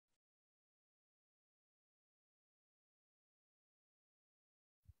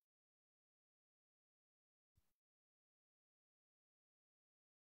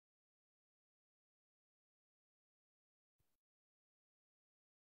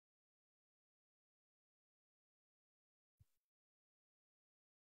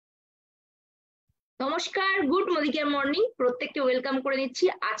নমস্কার, good morning প্রত্যেককে welcome করে নিচ্ছি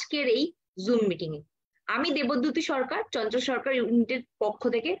আজকের এই জুম মিটিং এ। আমি দেবদ্যুতি সরকার, চঞ্চল সরকার ইউনিটের পক্ষ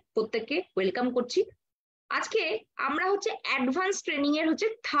থেকে প্রত্যেককে ওয়েলকাম করছি। আজকে আমরা অ্যাডভান্স ট্রেনিং এর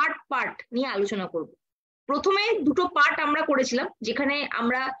থার্ড পার্ট নিয়ে আলোচনা করব। প্রথমে দুটো পার্ট আমরা করেছিলাম, যেখানে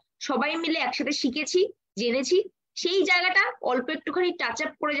আমরা সবাই মিলে একসাথে শিখেছি, জেনেছি। সেই জায়গাটা অল্প একটুখানি টাচ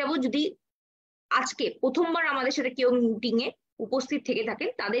আপ করে যাব, যদি আজকে প্রথমবার আমাদের সাথে কেউ মিটিং এ উপস্থিত থেকে থাকেন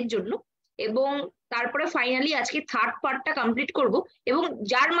তাদের জন্য। এবং তারপরে ফাইনালি আজকে থার্ড পার্টটা কমপ্লিট করব, এবং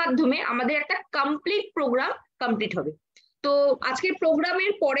যার মাধ্যমে আমাদের একটা কমপ্লিট প্রোগ্রাম কমপ্লিট হবে। তো আজকের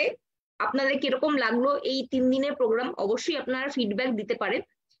প্রোগ্রামের পরে আপনাদের কিরকম লাগলো এই 3 দিনের প্রোগ্রাম, অবশ্যই আপনারা ফিডব্যাক দিতে পারেন।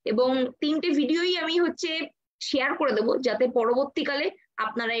 এবং 3টে ভিডিওই আমি শেয়ার করে দেবো, যাতে পরবর্তীকালে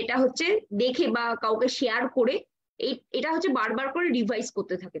আপনারা এটা দেখে বা কাউকে শেয়ার করে এটা বারবার করে রিভাইজ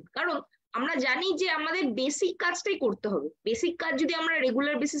করতে থাকেন। কারণ আমরা জানি যে আমাদের বেসিক কাজটাই করতে হবে। বেসিক কাজ যদি আমরা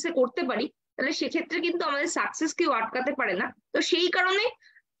রেগুলার বেসিসে করতে পারি, তাহলে সেক্ষেত্রে কিন্তু আমাদের সাকসেস কেউ আটকাতে পারে না। তো সেই কারণে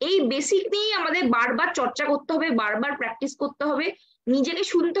এই বেসিক নিয়েই আমাদের বারবার চর্চা করতে হবে, বারবার প্র্যাকটিস করতে হবে, নিজেকে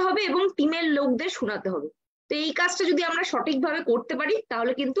শুনতে হবে এবং টিমের লোকদের শোনাতে হবে। তো এই কাজটা যদি আমরা সঠিকভাবে করতে পারি,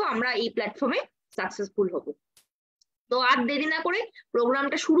 তাহলে কিন্তু আমরা এই প্ল্যাটফর্মে সাকসেসফুল হব। তো আর দেরি না করে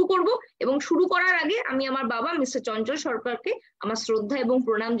প্রোগ্রামটা শুরু করব, এবং শুরু করার আগে আমি আমার বাবা মিস্টার চঞ্চল সরকারকে আমার শ্রদ্ধা এবং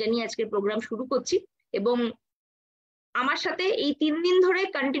প্রণাম জানিয়ে আজকে প্রোগ্রাম শুরু করছি। এবং আমার সাথে এই 3 দিন ধরে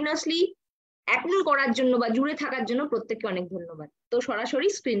কন্টিনিউয়াসলি অ্যাটেন্ড করার জন্য বা জুড়ে থাকার জন্য প্রত্যেককে অনেক ধন্যবাদ। তো সরাসরি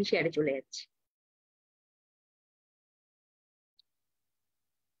স্ক্রিন শেয়ারে চলে যাচ্ছি।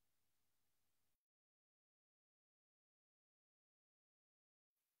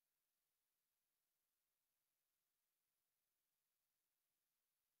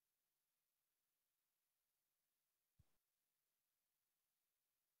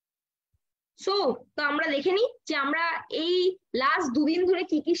 তো আমরা দেখে নিই যে আমরা এই লাস্ট 2 দিন ধরে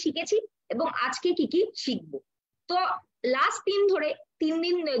কি কি শিখেছি এবং আজকে কি কি শিখবো। তো লাস্ট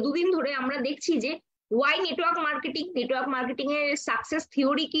 2 দিন ধরে আমরা দেখছি যে ওয়াই নেটওয়ার্ক মার্কেটিং এর সাকসেস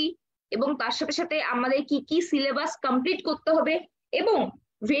থিওরি কি, এবং তার সাথে সাথে আমাদের কি কি সিলেবাস কমপ্লিট করতে হবে, এবং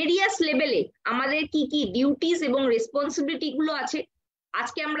ভেরিয়াস লেভেলে আমাদের কি কি ডিউটিস এবং রেসপন্সিবিলিটি গুলো আছে।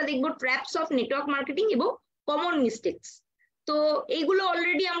 আজকে আমরা দেখবো ট্র্যাপস অফ নেটওয়ার্ক মার্কেটিং এবং কমন মিস্টেকস। তো এইগুলো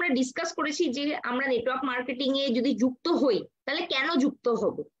অলরেডি আমরা ডিসকাস করেছি যে আমরা নেটওয়ার্ক মার্কেটিং এ যদি যুক্ত হই তাহলে কেন যুক্ত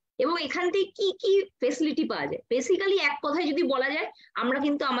হব, এবং এখান থেকে কি কি ফেসিলিটি পাওয়া যায়। বেসিক্যালি এক কথায় যদি বলা যায়, আমরা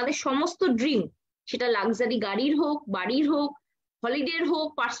কিন্তু আমাদের সমস্ত ড্রিম, সেটা লাক্সারি গাড়ির হোক, বাড়ির হোক, হলিডের হোক,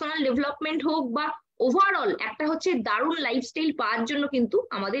 পার্সোনাল ডেভেলপমেন্ট হোক, বা ওভারঅল একটা দারুণ লাইফস্টাইল পাওয়ার জন্য কিন্তু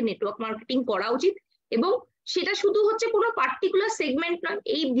আমাদের নেটওয়ার্ক মার্কেটিং করা উচিত। এবং সেটা শুধু কোনো পার্টিকুলার সেগমেন্ট নয়,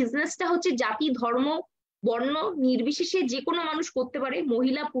 এই বিজনেসটা জাতি, ধর্ম, বর্ণ নির্বিশেষে যে কোনো মানুষ করতে পারে,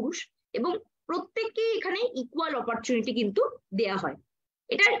 মহিলা পুরুষ, এবং প্রত্যেককে এখানে ইকুয়াল অপরচুনিটি কিন্তু দেয়া হয়।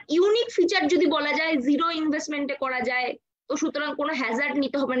 এটার ইউনিক ফিচার যদি বলা যায়, জিরো ইনভেস্টমেন্টে করা যায়। তো সুতরাং কোনো হ্যাজার্ড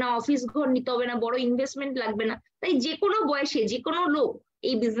নিতে হবে না, অফিস ঘর নিতে হবে না, বড় ইনভেস্টমেন্ট লাগবে না। তাই যে কোনো বয়সে যে কোনো লোক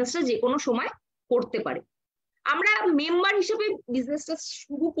এই বিজনেসটা যে কোনো সময় করতে পারে। আমরা মেম্বার হিসেবে বিজনেসটা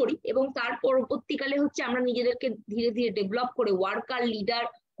শুরু করি, এবং তার পরবর্তীকালে আমরা নিজেদেরকে ধীরে ধীরে ডেভেলপ করে ওয়ার্কার, লিডার,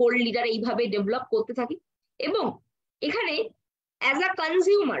 কোল্ড লিডার এইভাবে ডেভেলপ করতে থাকি। এবং এখানে অ্যাজ আ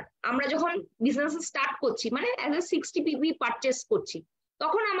কনজিউমার আমরা যখন বিজনেস স্টার্ট করছি, মানে অ্যাজ আ 60 পিপি পারচেস করছি,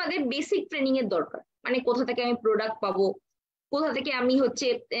 তখন আমাদের বেসিক ট্রেনিং এর দরকার। মানে কোথা থেকে আমি প্রোডাক্ট পাবো, কোথা থেকে আমি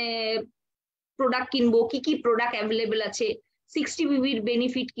প্রোডাক্ট কিনবো, কি কি প্রোডাক্ট অ্যাভেলেবেল আছে, 60 পিপির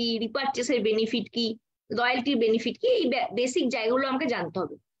বেনিফিট কি, রিপারচেসের বেনিফিট কি, লয়্যালটির বেনিফিট কি, এই বেসিক জায়গাগুলো আমাকে জানতে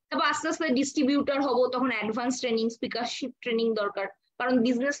হবে। তারপর আস্তে আস্তে ডিস্ট্রিবিউটর হব, তখন অ্যাডভান্স ট্রেনিং, স্পিকারশিপ ট্রেনিং দরকার। কারণ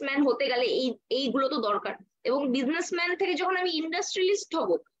বিজনেসম্যান হতে গেলে এইগুলো তো দরকার। এবং বিজনেসম্যান থেকে যখন আমি ইন্ডাস্ট্রিয়ালিস্ট হব,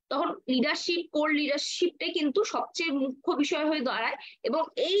 তখন লিডারশিপ, কোল্ড লিডারশিপটাই কিন্তু সবচেয়ে মুখ্য বিষয় হয়ে দাঁড়ায়। এবং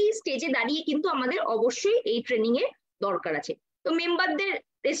এই স্টেজে দাঁড়িয়ে কিন্তু আমাদের অবশ্যই এই ট্রেনিং এর দরকার আছে। তো মেম্বারদের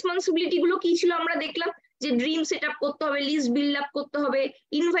রেসপন্সিবিলিটি গুলো কি ছিল আমরা দেখলাম, যে ড্রিম সেট আপ করতে হবে, লিস্ট বিল্ড আপ করতে হবে,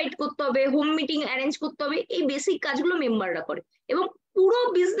 ইনভাইট করতে হবে, হোম মিটিং অ্যারেঞ্জ করতে হবে। এই বেসিক কাজগুলো মেম্বাররা করে। এবং পুরো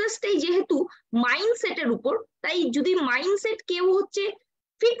বিজনেসটাই যেহেতু মাইন্ডসেটের উপর, তাই যদি মাইন্ডসেট কেউ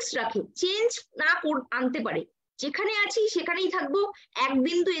ফিক্স রাখে, চেঞ্জ না আনতে পারে, যেখানে আছি সেখানেই থাকবো,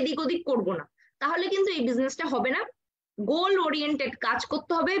 একদিন তো এদিক ওদিক করবো না, তাহলে কিন্তু এই বিজনেসটা হবে না। গোল ওরিয়েন্টেড কাজ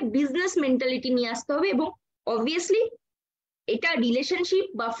করতে হবে, বিজনেস মেন্টালিটি নিয়ে আসতে হবে। এবং অবভিয়াসলি এটা রিলেশনশিপ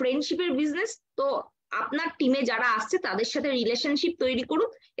বা ফ্রেন্ডশিপের বিজনেস। তো আপনার টিমে যারা আসছে তাদের সাথে রিলেশনশিপ তৈরি করুন,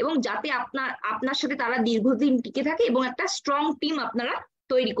 এবং যাতে আপনার সাথে তারা দীর্ঘদিন টিকে থাকে, এবং একটা স্ট্রং টিম আপনারা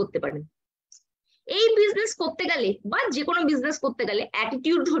তৈরি করতে পারেন। এই বিজনেস করতে গেলে বা যে কোনো বিজনেস করতে গেলে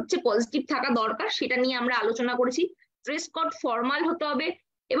অ্যাটিটিউড পজিটিভ থাকা দরকার, সেটা নিয়ে আমরা আলোচনা করেছি। ড্রেস কোড ফর্মাল হতে হবে,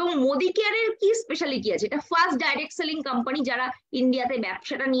 এবং মোদি কেয়ারের কি স্পেশালিটি আছে, এটা ফার্স্ট ডাইরেক্ট সেলিং কোম্পানি যারা ইন্ডিয়াতে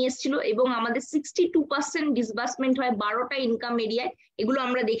ব্যবসাটা নিয়ে এসেছিল, এবং আমাদের 62% ডিসবার্সমেন্ট হয় 12টা ইনকাম এরিয়ায়, এগুলো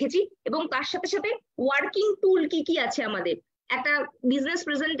আমরা দেখেছি। এবং তার সাথে সাথে ওয়ার্কিং টুল কি কি আছে আমাদের, একটা বিজনেস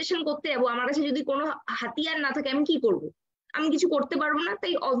প্রেজেন্টেশন করতে যাবো, আমার কাছে যদি কোনো হাতিয়ার না থাকে আমি কি করব, আমি কিছু করতে পারবো না।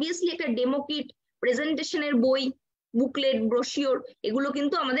 তাই অবভিয়াসলি একটা ডেমো কিট, প্রেজেন্টেশনের বই, বুকলেট, ব্রোশিওর, এগুলো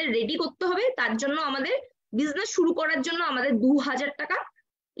কিন্তু আমাদের রেডি করতে হবে। তার জন্য আমাদের বিজনেস শুরু করার জন্য আমাদের 2000 টাকা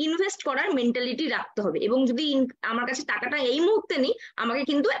ইনভেস্ট করার মেন্টালিটি রাখতে হবে। এবং যদি আমার কাছে টাকাটা এই মুহূর্তে নেই, আমাকে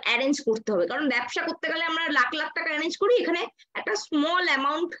কিন্তু অ্যারেঞ্জ করতে হবে, কারণ ব্যবসা করতে গেলে আমরা লাখ লাখ টাকা অ্যারেঞ্জ করি, এখানে একটা স্মল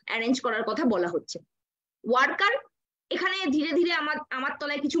অ্যামাউন্ট অ্যারেঞ্জ করার কথা বলা হচ্ছে। ওয়ার্কার, এখানে ধীরে ধীরে আমার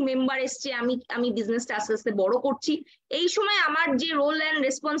তলায় কিছু মেম্বার এসছে, আমি বিজনেসটা আস্তে আস্তে বড় করছি। এই সময় আমার যে রোল অ্যান্ড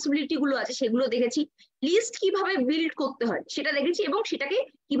রেসপন্সিবিলিটি গুলো আছে সেগুলো দেখেছি, লিস্ট কিভাবে বিল্ড করতে হয় সেটা দেখেছি, এবং সেটাকে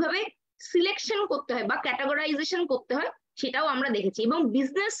কিভাবে সিলেকশন করতে হয় বা ক্যাটাগরাইজেশন করতে হয় সেটাও আমরা দেখেছি। এবং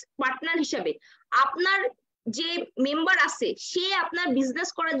বিজনেস পার্টনার হিসাবে আপনার যে মেম্বার আছে সে আপনার বিজনেস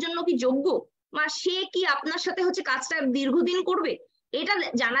করার জন্য কি যোগ্য, বা সে কি আপনার সাথে হচ্ছে কাজটা দীর্ঘদিন করবে, এটা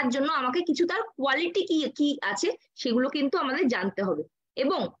জানার জন্য আমাকে কিছু তার কোয়ালিটি কি কি আছে সেগুলো কিন্তু আমাদের জানতে হবে।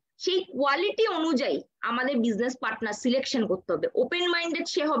 এবং সেই কোয়ালিটি অনুযায়ী আমাদের বিজনেস পার্টনার সিলেকশন করতে হবে। ওপেন মাইন্ডেড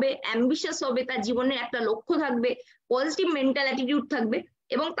সে হবে, অ্যাম্বিশাস হবে, তার জীবনের একটা লক্ষ্য থাকবে, পজিটিভ মেন্টাল অ্যাটিটিউড থাকবে,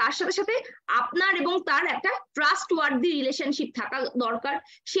 এবং তার সাথে সাথে আপনার এবং তার একটা ট্রাস্ট ওয়ার্দি রিলেশনশিপ থাকা দরকার।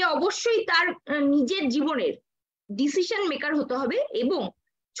 সে অবশ্যই তার নিজের জীবনের ডিসিশন মেকার হতে হবে, এবং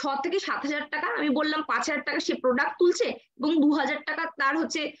 6 থেকে 7 হাজার টাকা, আমি বললাম 5,000 টাকা সে প্রোডাক্ট তুলছে, এবং 2,000 টাকা তার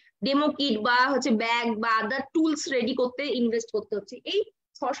হচ্ছে ডেমো কিট বা হচ্ছে ব্যাগ বা আদার টুলস রেডি করতে ইনভেস্ট করতে হচ্ছে। এই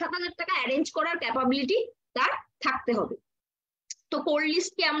 6-7 হাজার টাকা অ্যারেঞ্জ করার ক্যাপাবিলিটি তার থাকতে হবে। তো কোল্ড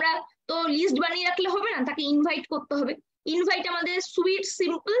লিস্টকে আমরা তো লিস্ট বানিয়ে রাখলে হবে না, তাকে ইনভাইট করতে হবে। ইনভাইট আমাদের সুইট,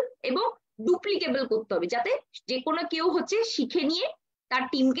 সিম্পল এবং ডুপ্লিকেবল করতে হবে, যাতে যে কোনো কেউ হচ্ছে শিখে নিয়ে তার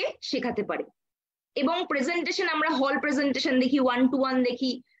টিমকে শেখাতে পারে। এবং প্রেজেন্টেশন আমরা হল প্রেজেন্টেশন দেখি, 1-to-1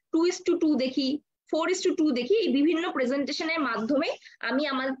 দেখি, 2:2 দেখি, 4:2 দেখি, এই বিভিন্ন প্রেজেন্টেশনের মাধ্যমে আমি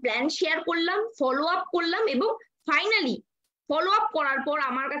আমার প্ল্যান শেয়ার করলাম, ফলো আপ করলাম, এবং ফাইনালি ফলো আপ করার পর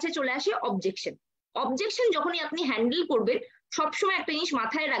আমার কাছে চলে আসে অবজেকশন। অবজেকশন যখনই আপনি হ্যান্ডেল করবেন, সবসময় একটা জিনিস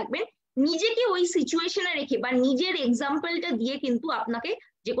মাথায় রাখবেন, নিজেকে ওই সিচুয়েশনে রেখে বা নিজের এক্সাম্পলটা দিয়ে কিন্তু আপনাকে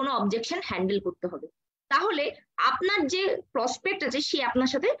যে কোনো অবজেকশন হ্যান্ডেল করতে হবে, তাহলে আপনার যে প্রসপেক্ট আছে সে আপনার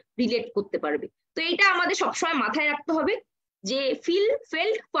সাথে রিলেট করতে পারবে। তো এটা আমাদের সবসময় মাথায় রাখতে হবে যে ফিল,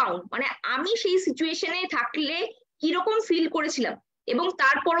 ফেল্ট, ফাউন্ড, মানে আমি সেই সিচুয়েশনে থাকলে কিরকম ফিল করেছিলাম, এবং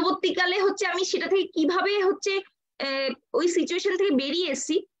তার পরবর্তীকালে হচ্ছে আমি সেটা থেকে কিভাবে হচ্ছে ওই সিচুয়েশন থেকে বেরিয়ে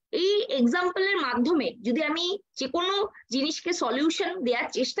এসেছি। এই এক্সাম্পলের মাধ্যমে যদি আমি যে কোনো জিনিসকে সলিউশন দেওয়ার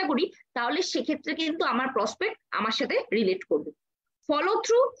চেষ্টা করি, তাহলে সেক্ষেত্রে কিন্তু আমার প্রসপেক্ট আমার সাথে রিলেট করবে।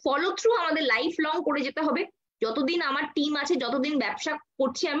 ফলো থ্রু আমাদের লাইফ লং করে যেতে হবে। যতদিন আমার টিম আছে, যতদিন ব্যবসা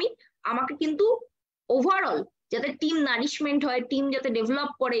করছি আমি, আমাকে কিন্তু ওভারঅল যাতে টিম নারিশমেন্ট হয়, টিম যাতে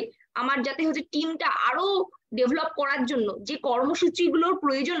ডেভেলপ করে, আমার যাতে হচ্ছে টিমটা আরো ডেভেলপ করার জন্য যে কর্মসূচিগুলোর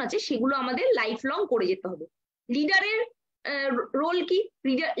প্রয়োজন আছে সেগুলো আমাদের লাইফ লং করে যেতে হবে। লিডারের রোল কি?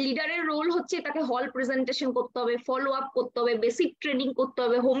 লিডারের রোল হচ্ছে তাকে হল প্রেজেন্টেশন করতে হবে, ফলো আপ করতে হবে, বেসিক ট্রেনিং করতে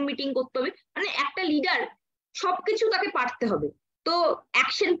হবে, হোম মিটিং করতে হবে, মানে একটা লিডার সবকিছু তাকে পারতে হবে। তো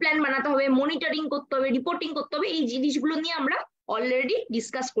অ্যাকশন প্ল্যান বানাতে হবে, মনিটরিং করতে হবে, রিপোর্টিং করতে হবে, এই জিনিসগুলো নিয়ে আমরা অলরেডি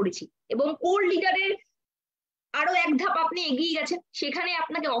ডিসকাস করেছি। এবং কোর লিডারের আরো এক ধাপ আপনি এগিয়ে গেছেন, সেখানে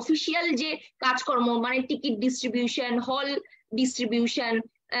আপনাকে অফিসিয়াল যে কাজকর্ম, মানে টিকিট ডিস্ট্রিবিউশন, হল ডিস্ট্রিবিউশন,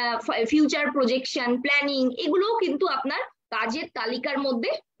 ফিউচার প্রজেকশন, প্ল্যানিং, এগুলোও কিন্তু আপনার কাজের তালিকার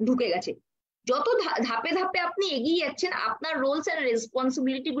মধ্যে ঢুকে গেছে। যত ধাপে ধাপে আপনি এগিয়ে যাচ্ছেন, আপনার রোলস এন্ড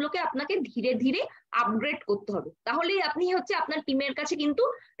রেসপন্সিবিলিটি গুলোকে আপনাকে ধীরে ধীরে আপগ্রেড করতে হবে, তাহলেই আপনি হচ্ছে আপনার টিমের কাছে কিন্তু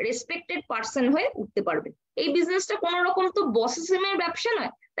রেসপেক্টেড পার্সন হয়ে উঠতে পারবেন। এই বিজনেসটা কোনো রকম তো বসিজমের ব্যবসা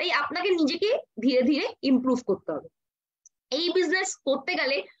নয়, তাই আপনাকে নিজেকে ধীরে ধীরে ইমপ্রুভ করতে হবে। এই বিজনেস করতে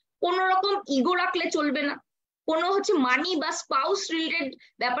গেলে কোনো রকম ইগো রাখলে চলবে না, কোনো হচ্ছে মানি বা স্পাউস রিলেটেড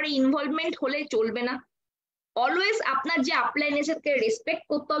ব্যাপারে ইনভলভমেন্ট হলে চলবে না। অলওয়েজ আপনার যে আপলাইন আছে তাকে রেসপেক্ট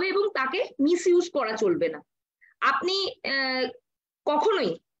করতে হবে, এবং তাকে মিস ইউজ করা চলবে না। আপনি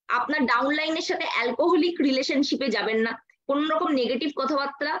কখনোই আপনার ডাউনলাইনের সাথে অ্যালকোহলিক রিলেশনশিপে যাবেন না, কোন রকম নেগেটিভ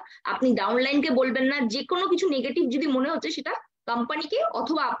কথাবার্তা আপনি ডাউনলাইনকে বলবেন না। যে কোনো কিছু নেগেটিভ যদি মনে হচ্ছে সেটা কোম্পানিকে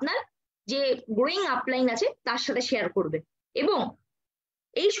অথবা আপনার যে গ্রোয়িং আপলাইন আছে তার সাথে শেয়ার করবেন। এবং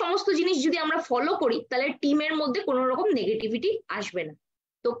এই সমস্ত জিনিস যদি আমরা ফলো করি, তাহলে টিমের মধ্যে কোনো রকম নেগেটিভিটি আসবে না।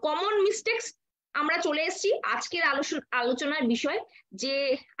 তো কমন মিস্টেক্স আমরা চলে এসেছি আজকের আলোচনার বিষয়, যে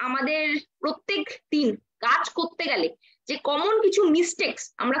আমাদের প্রত্যেক দিন কাজ করতে গেলে যে কমন কিছু মিস্টেক্স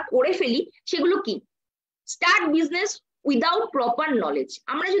আমরা করে ফেলি সেগুলো কি? Start business without proper knowledge.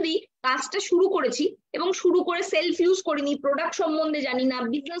 আমরা যদি কাজটা শুরু করেছি এবং শুরু করে সেলফ ইউজ করিনি, প্রোডাক্ট সম্বন্ধে জানি না,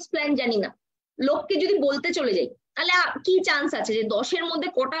 বিজনেস প্ল্যান জানি না, লোককে যদি বলতে চলে যাই, তাহলে কি চান্স আছে যে 10-এর মধ্যে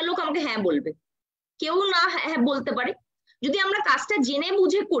কটা লোক আমাকে হ্যাঁ বলবে? কেউ না হ্যাঁ বলতে পারে। যদি আমরা কাজটা জেনে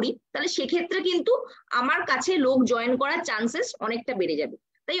বুঝে করি তাহলে সেক্ষেত্রে কিন্তু আমার কাছে লোক জয়েন করার চান্সেস অনেকটা বেড়ে যাবে।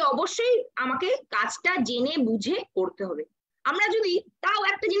 তাই অবশ্যই আমাকে কাজটা জেনে বুঝে করতে হবে। আমরা যদি তাও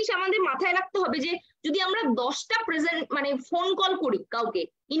একটা জিনিস আমাদের মাথায় রাখতে হবে যে যদি আমরা 10টা মানে ফোন কল করি, কাউকে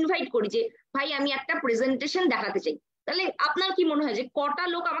ইনভাইট করি যে ভাই আমি একটা প্রেজেন্টেশন দেখাতে চাই, তাহলে আপনার কি মনে হয় যে কটা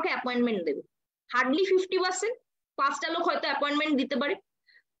লোক আমাকে অ্যাপয়েন্টমেন্ট দেবে? হার্ডলি 50%। 5টা লোক হয়তো অ্যাপয়েন্টমেন্ট দিতে পারে।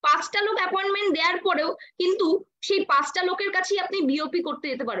 5টা লোক অ্যাপয়েন্টমেন্ট দেওয়ার পরেও কিন্তু সেই 5টা লোকের কাছেই আপনি বিওপি করতে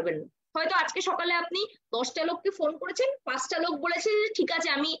যেতে পারবেন না। হয়তো আজকে সকালে আপনি 10টা লোককে ফোন করেছেন, 5টা লোক বলেছে যে ঠিক আছে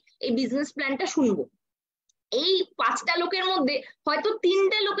আমি এই বিজনেস প্ল্যানটা শুনবো। এই 5টা লোকের মধ্যে হয়তো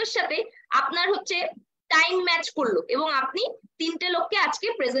 3টে লোকের সাথে আপনার হচ্ছে টাইম ম্যাচ করলো এবং আপনি 3টে লোককে আজকে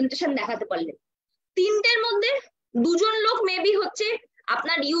প্রেজেন্টেশন দেখাতে পারলেন। 3টের মধ্যে 2জন লোক মেবি হচ্ছে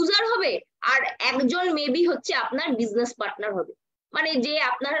আপনার ইউজার হবে আর একজন মেবি হচ্ছে আপনার বিজনেস পার্টনার হবে, মানে যে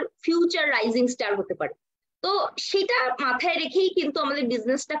আপনার ফিউচার রাইজিং স্টার হতে পারে। তো সেটা মাথায় রেখেই কিন্তু আমাদের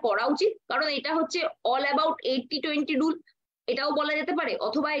বিজনেসটা করা উচিত, কারণ এটা হচ্ছে অল অ্যাবাউট 80-20 রুল, এটাও বলা যেতে পারে,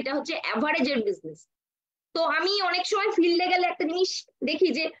 অথবা এটা হচ্ছে অ্যাভারেজের বিজনেস। তো আমি অনেক সময় ফিল্ডে গেলে একটা জিনিস দেখি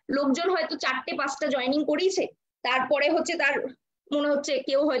যে লোকজন হয়তো 4টে-5টা জয়েনিং করিয়েছে, তারপরে হচ্ছে তার মনে হচ্ছে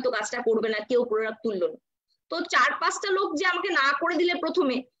কেউ হয়তো কাজটা করবে না, কেউ প্রোডাক্ট তুললো না। তো 4-5টা লোক যে আমাকে না করে দিলে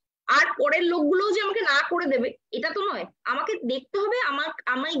প্রথমে, আর পরের লোকগুলো যে আমাকে না করে দেবে এটা তো নয়। আমাকে দেখতে হবে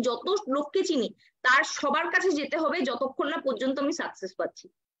আমি যত লোককে চিনি তার সবার কাছে যেতে হবে যতক্ষণ না পর্যন্ত আমি সাকসেস পাচ্ছি।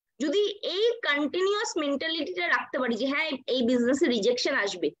 যদি এই কন্টিনিউয়াস মেন্টালিটিটা রাখতে পারি যে হ্যাঁ এই বিজনেসে রিজেকশন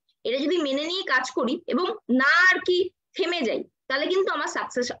আসবে, এটা যদি মেনে নিয়ে কাজ করি এবং না আর কি থেমে যাই, তাহলে কিন্তু আমার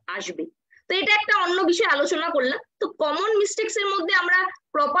সাকসেস আসবে। তো এটা একটা অন্য বিষয়ে আলোচনা করলাম। তো কমন মিস্টেক্স এর মধ্যে আমরা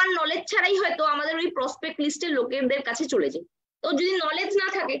প্রপার নলেজ ছাড়াই হয়তো আমাদের ওই প্রসপেক্ট লিস্টের লোকেদের কাছে চলে যাই। তো যদি নলেজ না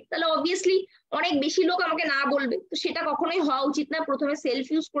থাকে তাহলে অবভিয়াসলি অনেক বেশি লোক আমাকে না বলবে, তো সেটা কখনোই হওয়া উচিত না। প্রথমে সেলফ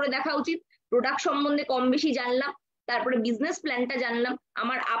ইউজ করে দেখা উচিত, প্রোডাক্ট সম্বন্ধে কম বেশি জানলাম, তারপরে বিজনেস প্ল্যানটা জানলাম,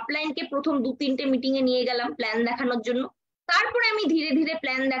 আমার আপলাইনকে প্রথম 2-3টে মিটিং এ নিয়ে গেলাম প্ল্যান দেখানোর জন্য, তারপরে আমি ধীরে ধীরে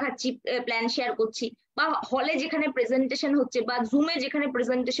প্ল্যান দেখাচ্ছি, প্ল্যান শেয়ার করছি, বা হলে যেখানে প্রেজেন্টেশন হচ্ছে বা জুমে যেখানে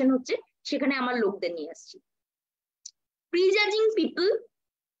প্রেজেন্টেশন হচ্ছে সেখানে আমার লোকদের নিয়ে আসছি। প্রিজাজিং people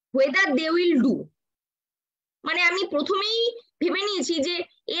whether they will do, মানে আমি প্রথমেই ভেবে নিয়েছি যে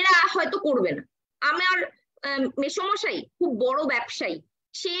এরা হয়তো করবে না। আমার মেসোমশাই খুব বড় ব্যবসায়ী,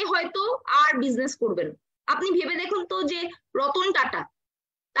 সে হয়তো আর বিজনেস করবে না। আপনি ভেবে দেখুন তো যে রতন টাটা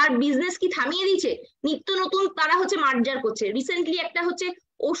তার বিজনেস কি থামিয়ে দিয়েছে? নিত্য নতুন তারা হচ্ছে মার্জার করছে। রিসেন্টলি একটা হচ্ছে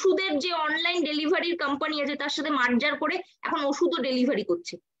ওষুধের যে অনলাইন ডেলিভারির কোম্পানি আছে তার সাথে মার্জার করে এখন ওষুধও ডেলিভারি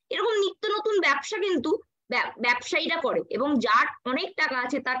করছে। এরকম নিত্য নতুন ব্যবসা কিন্তু ব্যবসায়ীরা করে, এবং যার অনেক টাকা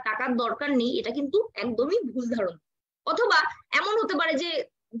আছে তার টাকার দরকার নেই, এটা কিন্তু একদমই ভুল ধারণা। অথবা এমন হতে পারে যে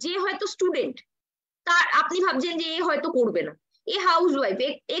যে হয়তো স্টুডেন্ট, তার আপনি ভাবছেন যে এ হয়তো করবে না, এ হাউস ওয়াইফ,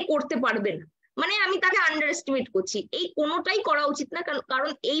 এ করতে পারবে না, মানে আমি তাকে আন্ডার এস্টিমেট করছি। এই কোনোটাই করা উচিত না, কারণ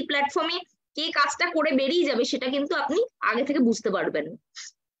এই প্ল্যাটফর্মে কে কাজটা করে বেরিয়ে যাবে সেটা কিন্তু আপনি আগে থেকে বুঝতে পারবেন।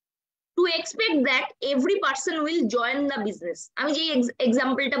 Two expect that every person will join the business, আমি যে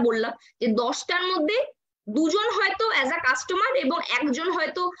এক্সাম্পলটা বললাম যে 10টার মধ্যে 2জন হয়তো অ্যাজ আ কাস্টমার এবং একজন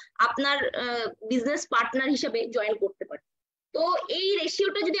হয়তো আপনার বিজনেস পার্টনার হিসেবে জয়েন করতে পারে। তো এই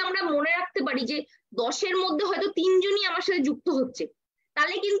রেশিওটা যদি আমরা মনে রাখতে পারি যে 10-এর মধ্যে হয়তো 3জনই আমার সাথে যুক্ত হচ্ছে,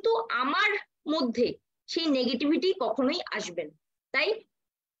 তাহলে কিন্তু আমার মধ্যে সেই নেগেটিভিটি কখনোই আসবে না। তাই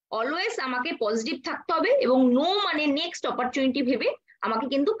অলওয়েজ আমাকে পজিটিভ থাকতে হবে এবং নো মানে নেক্সট অপরচুনিটি ভেবে আমাকে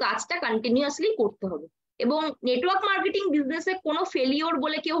কিন্তু কাজটা কন্টিনিউয়াসলি করতে হবে। এবং নেটওয়ার্ক মার্কেটিং বিজনেসে কোনো ফেলিওর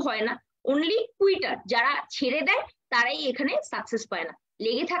বলে কেউ হয় না, অনলি কুইটার, যারা ছেড়ে দেয় তারাই এখানে সাকসেস পায় না।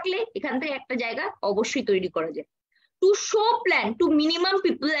 লেগে থাকলে এখান থেকে একটা জায়গা অবশ্যই তৈরি করা যায়। To show plan to minimum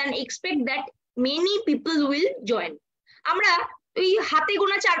people and expect that many people will join, আমরা ওই হাতে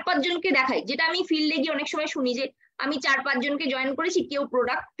গোনা 4-5 জনকে দেখাই, যেটা আমি ফিল্ডে গিয়ে অনেক সময় শুনি যে আমি 4-5 জনকে জয়েন করেছি, কেউ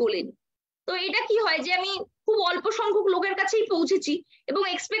প্রোডাক্ট তোলেনি। তো এটা কি হয় যে আমি খুব অল্প সংখ্যক লোকের কাছেই পৌঁছেছি এবং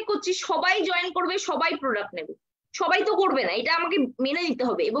এক্সপেক্ট করছি সবাই জয়েন করবে, সবাই প্রোডাক্ট নেবে। সবাই তো করবে না, এটা আমাকে মেনে নিতে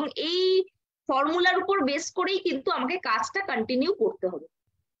হবে এবং এই ফর্মুলার উপর বেস করেই কিন্তু আমাকে কাজটা কন্টিনিউ করতে হবে।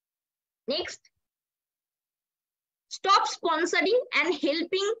 Next, stop sponsoring and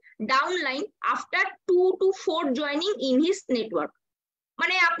helping downline after 2 to 4 joining in his network,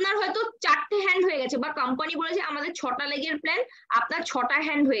 মানে আপনার হয়তো 4টে হ্যান্ড হয়ে গেছে বা কোম্পানি বলেছে আমাদের 6টা লেগের প্ল্যান, আপনার 6টা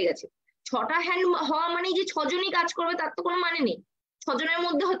হ্যান্ড হয়ে গেছে। 6টা হ্যান্ড হওয়া মানে যে 6জনই কাজ করবে তার তো কোনো মানে নেই। 6জনের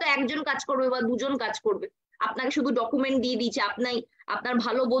মধ্যে হয়তো 1জন কাজ করবে বা 2জন কাজ করবে, আপনাকে শুধু ডকুমেন্ট দিয়ে দিয়েছে, আপনার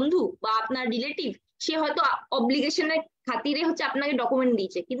ভালো বন্ধু বা আপনার রিলেটিভ, সে হয়তো অব্লিগেশনের খাতিরে হচ্ছে আপনাকে ডকুমেন্ট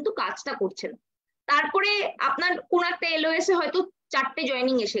দিয়েছে কিন্তু কাজটা করছে না। তারপরে আপনার কোন একটা এলওএস এ হয়তো 4টে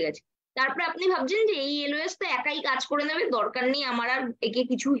জয়েনিং এসে গেছে, তারপরে আপনি ভাবছেন যে এই এলওএস তো একাই কাজ করে নেবে, দরকার নেই আমার আর একে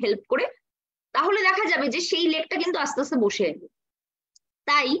কিছু হেল্প করে, তাহলে দেখা যাবে যে সেই লেগটা কিন্তু আস্তে আস্তে বসে যাবে।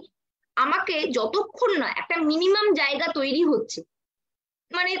 তাই আমাকে যতক্ষণ না একটা মিনিমাম জায়গা তৈরি হচ্ছে,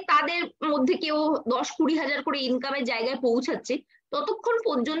 মানে তাদের মধ্যে কেউ 10-20 হাজার করে ইনকামের জায়গায় পৌঁছাচ্ছে, ততক্ষণ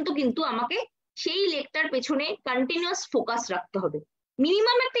পর্যন্ত কিন্তু আমাকে সেই লেগটার পেছনে কন্টিনিউয়াস ফোকাস রাখতে হবে।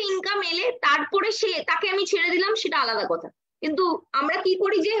 মিনিমাম একটা ইনকাম এলে তারপরে তাকে আমি ছেড়ে দিলাম, সেটা আলাদা কথা। কিন্তু আমরা কি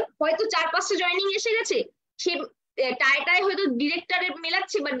করি যে হয়তো 4-5টা জয়েনিং এসে গেছে, সে টায় হয়তো ডিরেক্টরের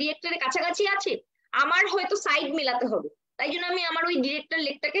মেলাচ্ছে বা ডিরেক্টরের কাছাকাছি আছে, আমার হয়তো সাইড মেলাতে হবে, তাই জন্য আমি আমার ওই ডিরেক্টর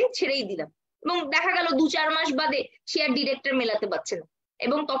লেগটাকে ছেড়েই দিলাম, এবং দেখা গেল 2-4 মাস বাদে সে আর ডিরেক্টর মেলাতে পারছে না,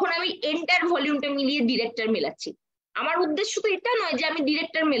 এবং তখন আমি এন্টার ভলিউমটা মিলিয়ে ডিরেক্টর মেলাচ্ছি। আমার উদ্দেশ্য তো এটা নয় যে আমি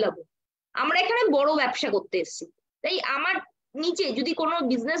ডিরেক্টর মেলাবো, আমরা এখানে বড় ব্যবসা করতে এসেছি। তাই আমার নিচে যদি কোনো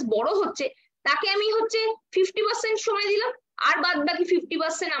বিজনেস বড় হচ্ছে, তাকে আমি হচ্ছে 50% সময় দিলাম, আর বাদ বাকি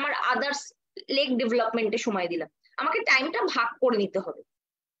 50% আমার আদার্স লেগ ডেভেলপমেন্টে সময় দিলাম। আমাকে টাইমটা ভাগ করে নিতে হবে।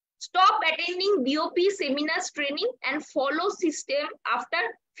 Stop attending BOP seminar training and follow system after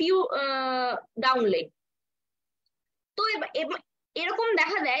few downline. তো এরকম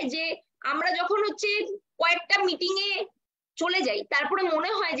দেখা দেয় যে আমরা যখন হচ্ছে কয়েকটা মিটিং এ চলে যাই, তারপরে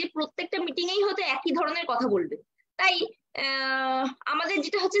মনে হয় যে প্রত্যেকটা মিটিং এই হয়তো একই ধরনের কথা বলবে। তাই আমাদের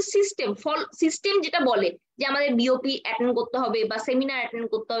যেটা হচ্ছে সিস্টেম যেটা বলে যে আমাদের বিওপি অ্যাটেন্ড করতে হবে বা সেমিনার অ্যাটেন্ড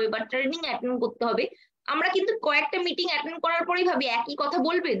করতে হবে বা ট্রেনিং অ্যাটেন্ড করতে হবে, আমরা কিন্তু কয়েকটা মিটিং অ্যাটেন্ড করার পরেই ভাবি একই কথা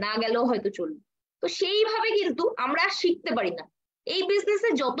বলবে, না গেলেও হয়তো চলবে। তো সেইভাবে কিন্তু আমরা শিখতে পারি না। এই বিজনেসে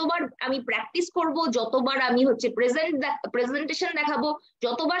যতবার আমি প্র্যাকটিস করব, যতবার আমি হচ্ছে প্রেজেন্টেশন দেখাবো,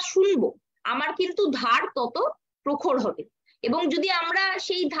 যতবার শুনবো, আমার কিন্তু ধার তত প্রখর হবে। এবং যদি আমরা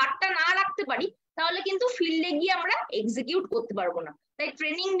সেই ধারটা না রাখতে পারি, তাহলে কিন্তু ফিল্ডে গিয়ে আমরা এক্সিকিউট করতে পারবো না। তাই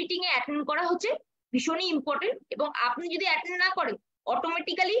ট্রেনিং মিটিং এ অ্যাটেন্ড করা হচ্ছে ভীষণই ইম্পর্টেন্ট, এবং আপনি যদি অ্যাটেন্ড না করেন,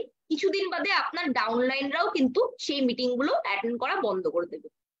 অটোমেটিক্যালি কিছুদিন বাদে আপনার ডাউনলাইনরাও কিন্তু সেই মিটিং গুলো অ্যাটেন্ড করা বন্ধ করে দেবে।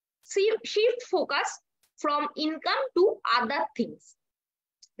 Shift focus from income to other things.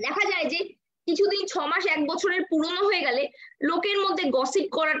 দেখা যায় যে কিছুদিন 6 মাস 1 বছরের পুরনো হয়ে গেলে লোকের মধ্যে গসিপ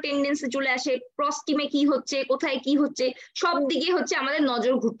করার টেন্ডেন্সি চলে আসে, ক্রস টিমে কি হচ্ছে, কোথায় কি হচ্ছে, সব দিকে হচ্ছে আমাদের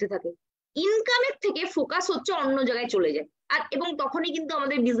নজর ঘুরতে থাকে। ইনকামের থেকে ফোকাস হচ্ছে অন্য জায়গায় চলে যায়, আর এবং তখনই কিন্তু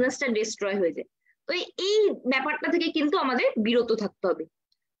আমাদের বিজনেসটা ডিস্ট্রয় হয়ে যায়। তো এই ব্যাপারটা থেকে কিন্তু আমাদের বিরত থাকতে হবে।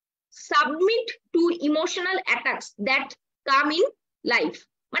 Submit to emotional attacks that come in life.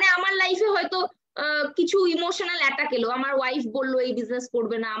 মানে আমার লাইফে হয়তো কিছু ইমোশনাল অ্যাটাক এলো, আমার ওয়াইফ বললো এই বিজনেস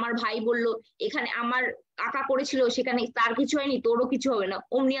করবে না, আমার ভাই বললো এখানে আমার কাকা করেছিল সেখানে তার কিছু হয়নি, তোরও কিছু হবে না,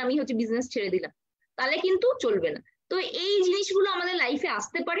 অমনি আমি হচ্ছে বিজনেস ছেড়ে দিলাম, তাহলে কিন্তু চলবে না। তো এই জিনিসগুলো আমাদের লাইফে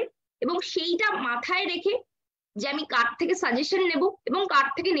আসতে পারে, এবং সেইটা মাথায় রেখে যে আমি কার থেকে সাজেশন নেব এবং কার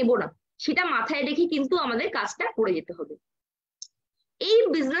থেকে নেব না, সেটা মাথায় রেখে কিন্তু আমাদের কাজটা করে যেতে হবে। এই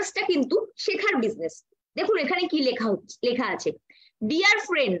বিজনেসটা কিন্তু শেখার বিজনেস। দেখুন এখানে কি লেখা আছে, dear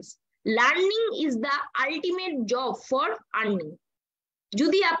friends, learning is the ultimate job for earning.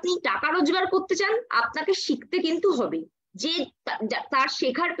 যদি আপনি টাকা রোজগার করতে চান, আপনাকে শিখতে কিন্তু হবে। যে তার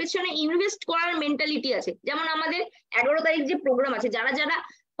শেখার পেছনে ইনভেস্ট করার মেন্টালিটি আছে, যেমন আমাদের 11 তারিখ যে প্রোগ্রাম আছে, যারা যারা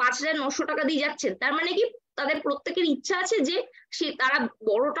 5,900 টাকা দিয়ে যাচ্ছেন, তার মানে কি তাদের প্রত্যেকের ইচ্ছা আছে যে তারা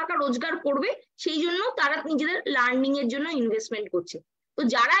বড় টাকা রোজগার করবে, সেই জন্য তারা নিজেদের লার্নিং এর জন্য ইনভেস্টমেন্ট করছে। তো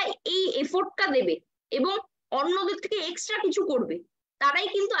যারা এই এফোর্টটা দেবে এবং অন্যদের থেকে এক্সট্রা কিছু করবে, তারাই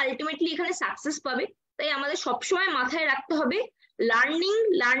কিন্তু আলটিমেটলি এখানে সাকসেস পাবে। তাই আমাদের সবসময় মাথায় রাখতে হবে লার্নিং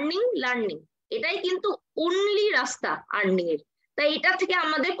লার্নিং লার্নিং, এটাই কিন্তু অনলি রাস্তা আর্নিং এর। তাই এটা থেকে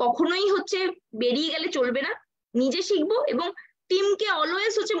আমাদের কখনোই হচ্ছে বেরিয়ে গেলে চলবে না, নিজে শিখবো এবং টিমকে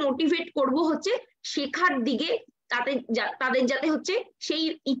অলওয়েজ হচ্ছে মোটিভেট করব হচ্ছে শেখার দিকে, তাদের যাতে হচ্ছে সেই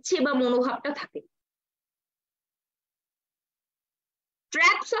ইচ্ছে বা মনোভাবটা থাকে।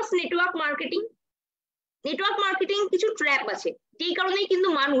 Traps of network marketing. Network marketing কিছু ট্র্যাপ আছে, যেই কারণেই কিন্তু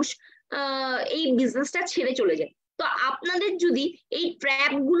মানুষ এই বিজনেসটা ছেড়ে চলে যায়। তো আপনাদের যদি এই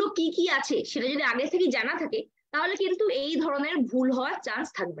ট্র্যাপ গুলো কি কি আছে সেটা যদি আগে থেকে জানা থাকে, তাহলে কিন্তু এই ধরনের ভুল হওয়ার চান্স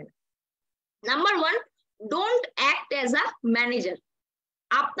থাকবে না। Number 1, don't act as a manager.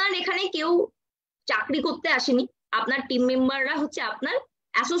 আপনার এখানে কেউ চাকরি করতে আসেনি, আপনার টিম মেম্বাররা হচ্ছে আপনার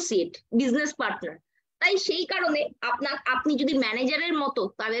অ্যাসোসিয়েট, বিজনেস পার্টনার। তাই সেই কারণে আপনি যদি ম্যানেজারের মতো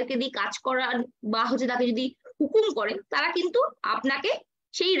তাদেরকে দিয়ে কাজ করান বা হচ্ছে তাকে যদি হুকুম করেন, তারা কিন্তু আপনাকে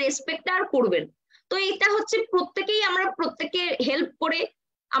সেই রেসপেক্টটা আর করবেন। তো এটা হচ্ছে আমরা প্রত্যেকে হেল্প করে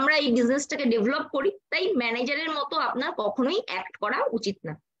আমরা এই বিজনেসটাকে ডেভেলপ করি, তাই ম্যানেজারের মতো আপনার কখনোই অ্যাক্ট করা উচিত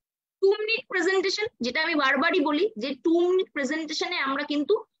না। 2 মিনিট প্রেজেন্টেশন, যেটা আমি বারবারই বলি যে 2 মিনিট প্রেজেন্টেশনে আমরা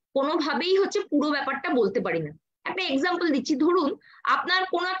কিন্তু কোনোভাবেই হচ্ছে পুরো ব্যাপারটা বলতে পারি না। একটা এক্সাম্পল দিচ্ছি, ধরুন আপনার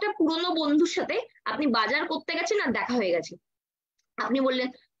কোনো একটা পুরনো বন্ধুর সাথে আপনি বাজার করতে গেছেন আর দেখা হয়ে গেছে, আপনি বললেন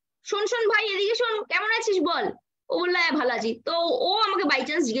শোন শোন ভাই এদিকে শোন, কেমন আছিস বল। ও বললো হ্যাঁ ভালো আছি। তো ও আমাকে বাই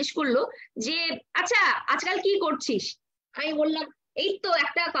চান্স জিজ্ঞেস করলো যে আচ্ছা আজকাল কি করছিস। আমি বললাম এই তো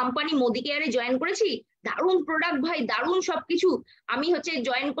একটা কোম্পানি মোদি কেয়ারে জয়েন করেছি, দারুণ প্রোডাক্ট ভাই, দারুণ সবকিছু, আমি হচ্ছে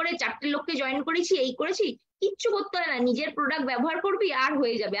জয়েন করে 4টে লোককে জয়েন করেছি, এই করেছি। কিচ্ছু করতে হয় না, নিজের প্রোডাক্ট ব্যবহার করবি আর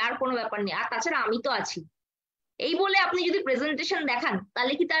হয়ে যাবে, আর কোনো ব্যাপার নেই, আর তাছাড়া আমি তো আছি। এই বলে আপনি যদি প্রেজেন্টেশন দেখান,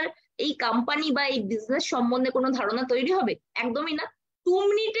 তাহলে কি তার এই কোম্পানি বা এই বিজনেস সম্বন্ধে কোনো ধারণা তৈরি হবে? একদমই না। 2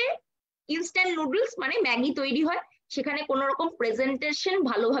 মিনিটে ইনস্ট্যান্ট নুডলস মানে ম্যাগি তৈরি হয়, সেখানে কোনো রকম প্রেজেন্টেশন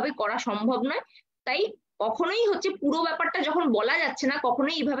ভালোভাবে করা সম্ভব নয়। তাই কখনোই হচ্ছে পুরো ব্যাপারটা যখন বলা যাচ্ছে না,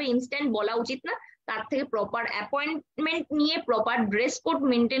 কখনোই এইভাবে ইনস্ট্যান্ট বলা উচিত না। তার থেকে প্রপার অ্যাপয়েন্টমেন্ট নিয়ে প্রপার ড্রেস কোড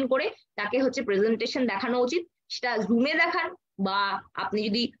মেনটেন করে তাকে হচ্ছে প্রেজেন্টেশন দেখানো উচিত। সেটা জুমে দেখান বা আপনি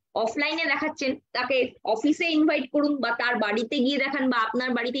যদি অফলাইনে দেখাচ্ছেন তাকে অফিসে ইনভাইট করুন বা তার বাড়িতে গিয়ে দেখান বা আপনার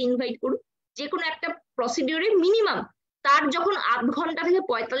বাড়িতে ইনভাইট করুন। যে কোনো একটা প্রসিডিওরে মিনিমাম তার যখন 8 ঘন্টা থেকে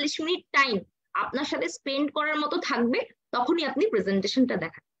 45 মিনিট টাইম আপনার সাথে স্পেন্ড করার মতো থাকবে, তখনই আপনি প্রেজেন্টেশনটা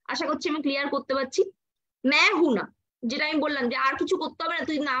দেখান। আশা করছি আমি ক্লিয়ার করতে পারছি। ম্যা হু না, যেটা আমি বললাম যে আর কিছু করতে হবে না,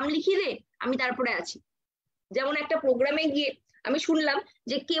 তুই নাম লিখিয়ে দে আমি তারপরে আছি। যেমন একটা প্রোগ্রামে গিয়ে আমি শুনলাম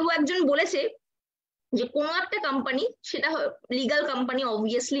যে কেউ একজন বলেছে যে কোনো একটা কোম্পানি, সেটা লিগাল কোম্পানি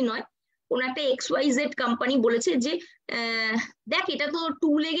অবভিয়াসলি নয়, কোনো একটা XYZ কোম্পানি বলেছে যে দেখ এটা তো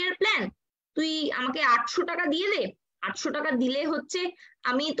 2 লেগের প্ল্যান, তুই আমাকে 800 টাকা দিয়ে দে, 800 টাকা দিলে হচ্ছে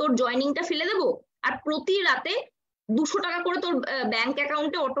আমি তোর জয়নিংটা ফেলে দেবো, আর প্রতি রাতে 200 টাকা করে তোর ব্যাংক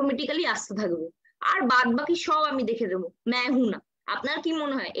অ্যাকাউন্টে অটোমেটিক্যালি আসতে থাকবে, আর বাদ বাকি সব আমি দেখে দেবো। ম্যা হু না। আপনার কি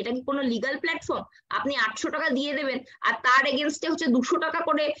মনে হয় এটা কি কোনো লিগাল প্ল্যাটফর্ম? আপনি 800 টাকা দিয়ে দেবেন আর তার এগেনস্টে হচ্ছে 200 টাকা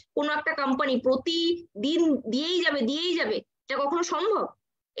করে কোনো একটা কোম্পানি প্রতিদিন দিয়েই যাবে, এটা কখনো সম্ভব?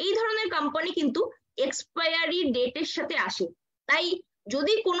 এই ধরনের কোম্পানি কিন্তু এক্সপায়ারি ডেটের সাথে আসে। তাই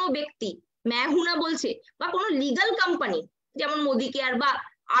যদি কোনো ব্যক্তি ম্যাহুনা বলছে বা কোনো লিগাল কোম্পানি যেমন মোদি কেয়ার বা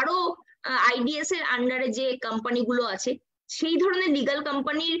আরো IDS এর আন্ডারে যে কোম্পানিগুলো আছে, সেই ধরনের লিগাল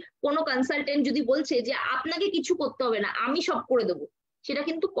কোম্পানির কোনো কনসালটেন্ট যদি বলছে যে আপনাকে কিছু করতে হবে না আমি সব করে দেবো, সেটা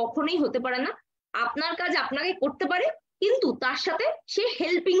কিন্তু কখনোই হতে পারে না। আপনার কাজ আপনাকে করতে পারে, কিন্তু তার সাথে সে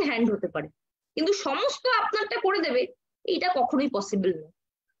হেল্পিং হ্যান্ড হতে পারে, কিন্তু সমস্ত আপনারটা করে দেবে এটা কখনোই পসিবল না।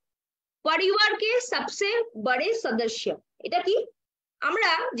 পরিবার কে সবসে বড়ে সদস্য, এটা কি? আমরা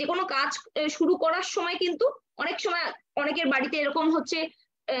যে কোনো কাজ শুরু করার সময় কিন্তু অনেক সময় অনেকের বাড়িতে এরকম হচ্ছে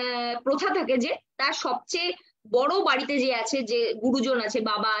প্রথা থাকে যে তার সবচেয়ে বড় বাড়িতে যে আছে, যে গুরুজন আছে,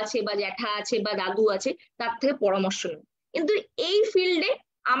 বাবা আছে বা জ্যাঠা আছে বা দাদু আছে, তার থেকে পরামর্শ নেয়। কিন্তু এই ফিল্ডে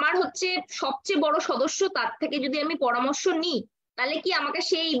আমার হচ্ছে সবচেয়ে বড় সদস্য, তার থেকে যদি আমি পরামর্শ নিই, তাহলে কি আমাকে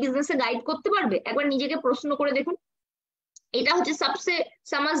সেই বিজনেসে গাইড করতে পারবে? একবার নিজেকে প্রশ্ন করে দেখুন। এটা হচ্ছে সবচেয়ে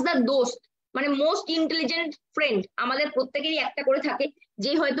সমাজদার দোস্ত, মানে মোস্ট ইন্টেলিজেন্ট ফ্রেন্ড আমাদের প্রত্যেকেরই একটা করে থাকে,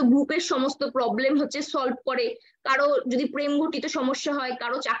 যে হয়তো গ্রুপের সমস্ত প্রবলেম হচ্ছে সলভ করে। কারো যদি প্রেম ঘটিত সমস্যা হয়,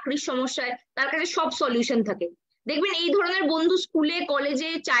 কারো চাকরির সমস্যা হয়, তার কাছে সব সলিউশন থাকে। দেখবেন এই ধরনের বন্ধু স্কুলে কলেজে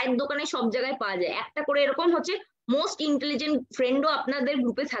চায়ের দোকানে সব জায়গায় পাওয়া যায়। একটা করে এরকম হচ্ছে মোস্ট ইন্টেলিজেন্ট ফ্রেন্ডও আপনাদের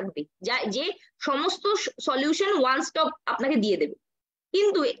গ্রুপে থাকবে, যে সমস্ত সলিউশন ওয়ান স্টপ আপনাকে দিয়ে দেবে।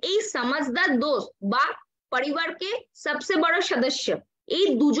 কিন্তু এই সমাজদার দোস্ত বা পরিবারকে সবচেয়ে বড় সদস্য, এই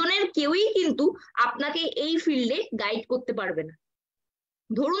দুজনের কেউই কিন্তু আপনাকে এই ফিল্ডে গাইড করতে পারবে না।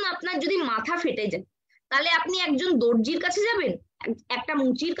 ধরুন আপনার যদি মাথা ফেটে যায়, তাহলে আপনি একজন দর্জির কাছে যাবেন, একটা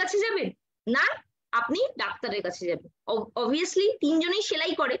মুচির কাছে যাবেন, না আপনি ডাক্তারের কাছে যাবেন। অবভিয়াসলি তিনজনেই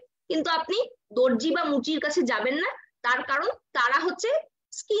সেলাই করে, কিন্তু আপনি দর্জি বা মুচির কাছে যাবেন না, তার কারণ তারা হচ্ছে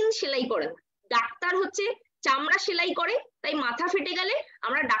স্কিন সেলাই করে না, ডাক্তার হচ্ছে চামড়া সেলাই করে। তাই মাথা ফেটে গেলে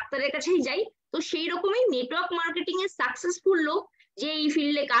আমরা ডাক্তারের কাছেই যাই। তো সেই রকমই নেটওয়ার্ক মার্কেটিং এর সাকসেসফুল লোক যে এই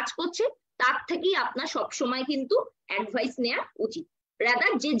ফিল্ডে কাজ করছে, তার থেকেই আপনার সবসময় কিন্তু অ্যাডভাইস নেওয়া উচিত,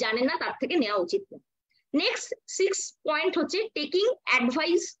 রাদার যে জানে না তার থেকে নেওয়া উচিত না। নেক্সট 6 পয়েন্ট হচ্ছে টেকিং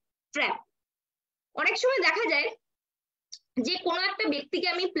অ্যাডভাইস ট্র্যাপ। অনেক সময় দেখা যায় যে কোনো একটা ব্যক্তিকে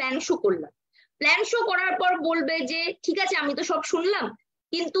আমি প্ল্যান শো করলাম, প্ল্যান শো করার পর বলবে যে ঠিক আছে আমি তো সব শুনলাম,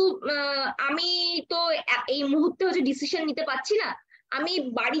 কিন্তু আমি তো এই মুহূর্তে হচ্ছে ডিসিশন নিতে পারছি না, আমি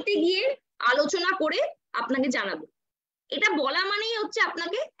বাড়িতে গিয়ে আলোচনা করে আপনাকে জানাবো। এটা বলা মানেই হচ্ছে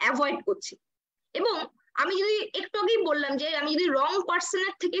আপনাকে অ্যাভয়েড করছি। এবং আমি যদি একটু আগেই বললাম যে আমি যদি রং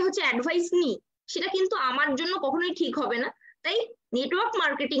পার্সনের থেকে হচ্ছে অ্যাডভাইস নিই, সেটা কিন্তু আমার জন্য কখনোই ঠিক হবে না। তাই নেটওয়ার্ক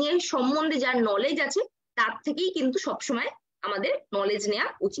মার্কেটিং এর সম্বন্ধে যার নলেজ আছে, তার থেকেই কিন্তু সবসময় আমাদের নলেজ নেওয়া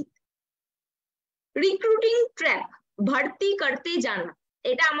উচিত। রিক্রুটিং ট্র্যাপ, ভর্তি করতে জানা,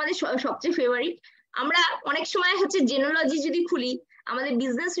 এটা আমাদের সবচেয়ে ফেভারিট। আমরা অনেক সময় হচ্ছে জেনোলজি যদি খুলি, আমাদের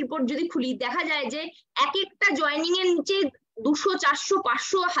বিজনেস রিপোর্ট যদি খুলি, দেখা যায় যে এক একটা জয়েনিং এর নিচে 200, 400,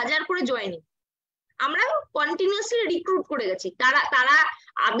 500, 1000 করে জয়েনিং। আমরা কন্টিনিউয়াসলি রিক্রুট করে গেছি, তারা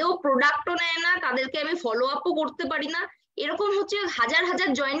আদৌ প্রোডাক্টও নেয় না, তাদেরকে আমি ফলো আপও করতে পারি না, এরকম হচ্ছে হাজার হাজার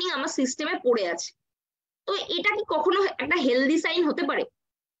জয়েনিং আমার সিস্টেমে পড়ে আছে। তো এটা কি কখনো একটা হেলদি সাইন হতে পারে?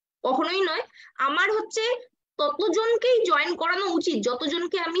 কখনোই নয়। আমার হচ্ছে ততজনকেই জয়েন করানো উচিত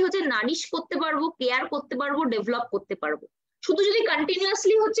যতজনকে আমি হচ্ছে নারিশ করতে পারবো, কেয়ার করতে পারবো, ডেভেলপ করতে পারবো। শুধু যদি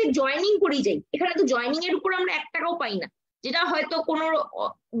কন্টিনিউয়াসলি হচ্ছে জয়েনিং করি যাই, এখানে তো জয়েনিং এর উপর আমরা 1 টাকাও পাই না, যেটা হয়তো কোনো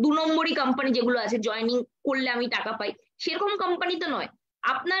 2 নম্বরই কোম্পানি যেগুলো আছে জয়েনিং করলে আমি টাকা পাই, সেরকম কোম্পানি তো নয়।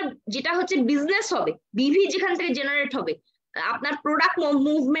 আপনার যেটা হচ্ছে বিজনেস হবে, বিভি যেখান থেকে জেনারেট হবে, আপনার প্রোডাক্ট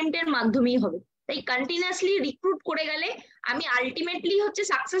মুভমেন্টের মাধ্যমেই হবে। তাই কন্টিনিউয়াসলি রিক্রুট করে গেলে আমি আলটিমেটলি হচ্ছে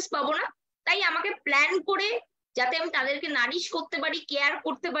সাকসেস পাবো না। তাই আমাকে প্ল্যান করে, যাতে আমি তাদেরকে নারিশ করতে পারি, কেয়ার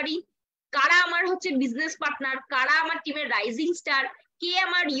করতে পারি, কারা আমার হচ্ছে বিজনেস পার্টনার, কারা আমার টিমের রাইজিং স্টার, কে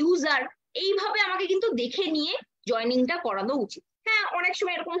আমার ইউজার, এইভাবে আমাকে কিন্তু দেখে নিয়ে জয়েনিংটা করানো উচিত। হ্যাঁ, অনেক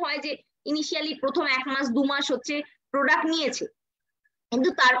সময় এরকম হয় যে ইনিশিয়ালি প্রথম 1 মাস 2 মাস হচ্ছে প্রোডাক্ট নিয়েছে, কিন্তু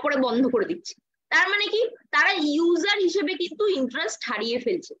তারপরে বন্ধ করে দিচ্ছে, তার মানে কি তারা ইউজার হিসেবে কিন্তু ইন্টারেস্ট হারিয়ে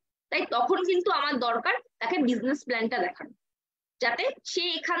ফেলছে। তাই তখন কিন্তু আমার দরকার তাকে বিজনেস প্ল্যানটা দেখানো, যাতে সে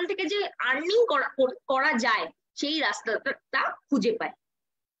এখান থেকে যে আর্নিং করা যায় সেই রাস্তাটা খুঁজে পায়।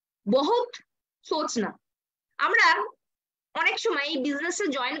 বহুত সোচ না। আমরা অনেক সময় এই বিজনেসে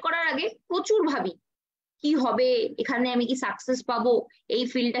জয়েন করার আগে প্রচুর ভাবি কি হবে, এখানে আমি কি সাকসেস পাবো, এই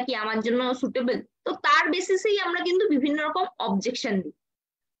ফিল্ডটা কি আমার জন্য সুটেবল। তো তার বেসিসেই আমরা কিন্তু বিভিন্ন রকম অবজেকশন দিই।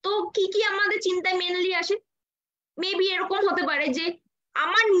 তো কি কি আমাদের চিন্তায় মেনলি আসে? মেবি এরকম হতে পারে যে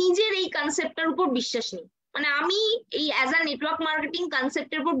আমার নিজের এই কনসেপ্টের উপর বিশ্বাস নেই, মানে আমি এই অ্যাজ আ নেটওয়ার্ক মার্কেটিং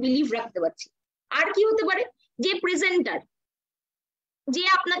কনসেপ্টের উপর বিলিভ রাখতে পারছি। আর কি হতে পারে, যে প্রেজেন্টার, যে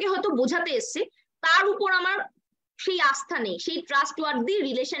আপনাকে হয়তো বোঝাতে এসছে, তার উপর আমার সেই আস্থা নেই, সেই ট্রাস্টওয়ার্দি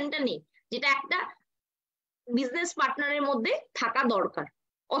রিলেশনটা নেই, যেটা একটা বিজনেস পার্টনারের মধ্যে থাকা দরকার।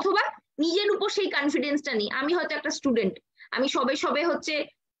 অথবা নিজের উপর সেই কনফিডেন্সটা নেই। আমি হয়তো একটা স্টুডেন্ট, আমি সবে সবে হচ্ছে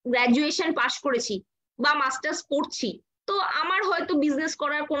গ্রাজুয়েশন পাস করেছি বা মাস্টার্স করছি, তো আমার হয়তো বিজনেস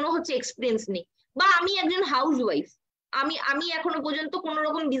করার কোনো হচ্ছে এক্সপিরিয়েন্স নেই, বা আমি একজন হাউস ওয়াইফ, আমি এখনো পর্যন্ত কোনো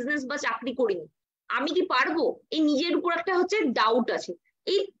রকম বিজনেস বা চাকরি করিনি, আমি কি পারবো, এই নিজের উপর একটা হচ্ছে ডাউট আছে।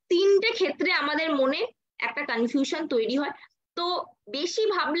 এই 3টে ক্ষেত্রে আমাদের মনে একটা কনফিউশন তৈরি হয়। তো বেশি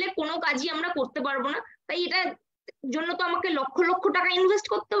ভাবলে কোনো কাজই আমরা করতে পারবো না। তাই এটার জন্য তো আমাকে লক্ষ লক্ষ টাকা ইনভেস্ট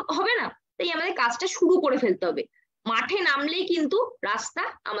করতে হবে না, তাই আমাদের কাজটা শুরু করে ফেলতে হবে। মাঠে নামলেই কিন্তু রাস্তা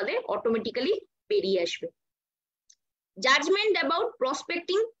আমাদের অটোমেটিক্যালি বেরিয়ে আসবে। জাজমেন্ট অ্যাবাউট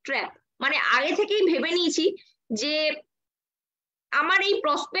প্রসপেক্টিং ট্র্যাপ, মানে আগে থেকেই ভেবে নিয়েছি যে আমার এই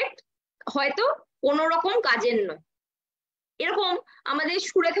প্রসপেক্ট হয়তো কোনো রকম কাজের নয়। এরকম আমাদের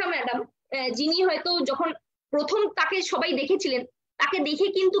সুরেখা ম্যাডাম, যিনি হয়তো যখন প্রথম তাকে সবাই দেখেছিলেন, তাকে দেখে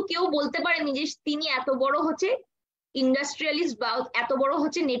কিন্তু কেউ বলতে পারেনি যে তিনি এত বড় হচ্ছে ইন্ডাস্ট্রিয়ালিস্ট বা এত বড়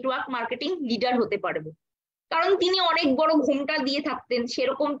হচ্ছে নেটওয়ার্ক মার্কেটিং লিডার হতে পারবে। কারণ তিনি অনেক বড় ঘোমটা দিয়ে থাকতেন,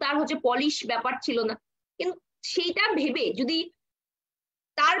 সেরকম তার হচ্ছে পলিশ ব্যাপার ছিল না। কিন্তু সেইটা ভেবে যদি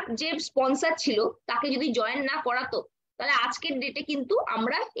তার যে স্পন্সর ছিল তাকে যদি জয়েন না করাতো, তাহলে আজকের ডেটে কিন্তু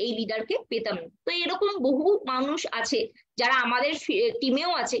আমরা এই লিডারকে পেতাম না। তো এরকম বহু মানুষ আছে যারা আমাদের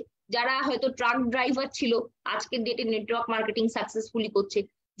টিমেও আছে, যারা হয়তো ট্রাক ড্রাইভার ছিল, আজকের ডেটে নেটওয়ার্ক মার্কেটিং সাকসেসফুলি করছে,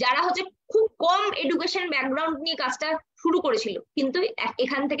 যারা হচ্ছে খুব কম এডুকেশন ব্যাকগ্রাউন্ড নিয়ে কাজটা শুরু করেছিল কিন্তু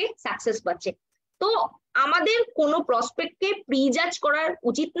এখান থেকে সাকসেস পাচ্ছে। তো আমাদের কোনো প্রসপেক্টকে প্রিজাজ করার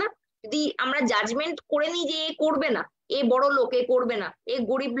উচিত না। যদি আমরা জাজমেন্ট করে নিই যে এ করবে না, এ বড় লোক এ করবে না, এ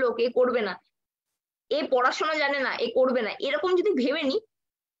গরিব লোক এ করবে না, এ পড়াশোনা জানে না এ করবে না, এরকম যদি ভেবে নি,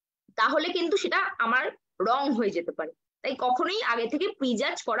 তাহলে কিন্তু সেটা আমার রং হয়ে যেতে পারে। তাই কখনোই আগে থেকে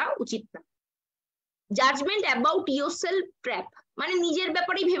প্রিজাজ করা উচিত না। জাজমেন্ট অ্যাবাউট ইয়োরসেলফ ট্র্যাপ, মানে নিজের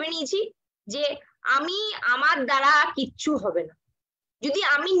ব্যাপারেই ভেবে নিয়েছি যে আমার দ্বারা কিচ্ছু হবে না। যদি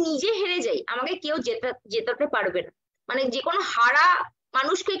আমি নিজে হেরে যাই, আমাকে কেউ জেতাতে পারবে না। মানে যে কোনো হারা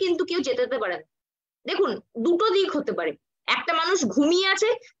মানুষকে কিন্তু কেউ জেতাতে পারে না। দেখুন, দুটো দিক হতে পারে। একটা মানুষ ঘুমিয়ে আছে,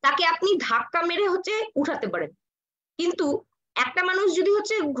 তাকে আপনি ধাক্কা মেরে হচ্ছে উঠাতে পারেন, কিন্তু একটা মানুষ যদি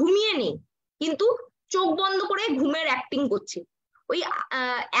হচ্ছে ঘুমিয়ে নেই কিন্তু চোখ বন্ধ করে ঘুমের অ্যাক্টিং করছে, ওই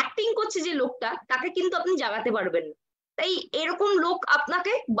অ্যাক্টিং করছে যে লোকটা, তাকে কিন্তু আপনি জাগাতে পারবেন না। তাই এরকম লোক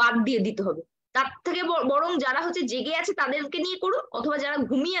আপনাকে বাদ দিয়ে দিতে হবে। তার থেকে বরং যারা হচ্ছে জেগে আছে তাদেরকে নিয়ে করুন, অথবা যারা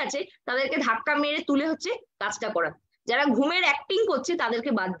ঘুমিয়ে আছে তাদেরকে ধাক্কা মেরে তুলে হচ্ছে কাজটা করান। যারা ঘুমের অ্যাক্টিং করছে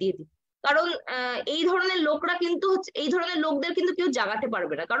তাদেরকে বাদ দিয়ে দিন। কারণ এই ধরনের লোকরা কিন্তু হচ্ছে, এই ধরনের লোকদের কিন্তু কেউ জাগাতে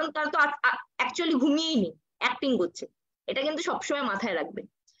পারবে না, কারণ তারা তো অ্যাকচুয়ালি ঘুমিয়েই নেই, অ্যাক্টিং করছে। এটা কিন্তু সবসময় মাথায় রাখবেন।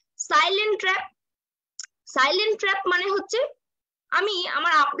 সাইলেন্ট ট্র্যাপ, সাইলেন্ট ট্র্যাপ মানে হচ্ছে আমি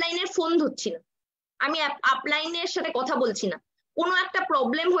আমার আপলাইনের ফোন ধরছি না, আমি আপলাইনের সাথে কথা বলছি না, কোনো একটা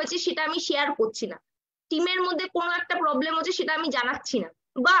প্রবলেম হয়েছে সেটা আমি শেয়ার করছি না, টিমের মধ্যে কোনো একটা প্রবলেম হচ্ছে সেটা আমি জানাচ্ছি না,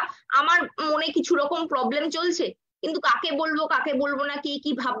 বা আমার মনে কিছু রকম প্রবলেম চলছে কিন্তু কাকে বলবো না, কে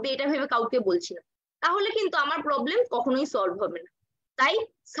কি ভাববে এটা ভেবে কাউকে বলছি না, তাহলে কিন্তু আমার প্রবলেম কখনোই সলভ হবে না। তাই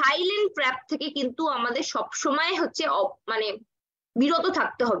সাইলেন্ট ট্র্যাপ থেকে কিন্তু আমাদের সব সময় হচ্ছে মানে বিরত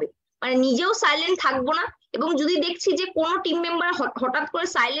থাকতে হবে, মানে নিজেও সাইলেন্ট থাকবো না, এবং যদি দেখছি যে কোনো টিম মেম্বার হঠাৎ করে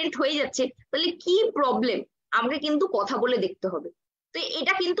সাইলেন্ট হয়ে যাচ্ছে তাহলে কি প্রবলেম আমাকে কিন্তু কথা বলে দেখতে হবে। তো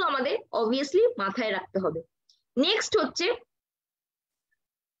এটা কিন্তু আমাদের অবভিয়াসলি মাথায় রাখতে হবে। নেক্সট হচ্ছে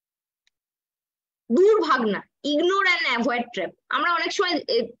দূর ভাগনা, ইগনোর অ্যান্ড অ্যাভয়েড ট্র্যাপ। আমরা অনেক সময়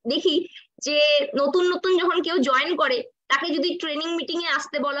দেখি যে নতুন নতুন যখন কেউ জয়েন করে তাকে যদি ট্রেনিং মিটিং এ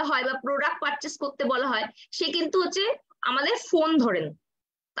আসতে বলা হয় বা প্রোডাক্ট পারচেস করতে বলা হয়, সে কিন্তু হচ্ছে আমাদের ফোন ধরেন,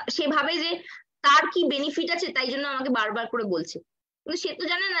 সে ভাবে যে তার কি বেনিফিট আছে তাই জন্য আমাকে বারবার করে বলছে, কিন্তু সে তো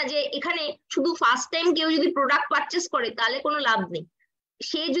জানে না যে এখানে শুধু ফার্স্ট টাইম কেউ যদি প্রোডাক্ট পারচেস করে তাহলে কোনো লাভ নেই,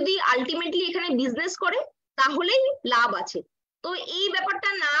 সে যদি আলটিমেটলি এখানে বিজনেস করে তাহলেই লাভ আছে। তো এই ব্যাপারটা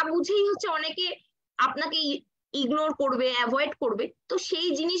না বুঝেই হচ্ছে অনেকে আপনাকে ইগনোর করবে, অ্যাভয়েড করবে, তো সেই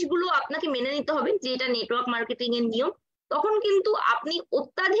জিনিসগুলো আপনাকে মেনে নিতে হবে যে এটা নেটওয়ার্ক মার্কেটিং এর নিয়ম। তখন কিন্তু আপনি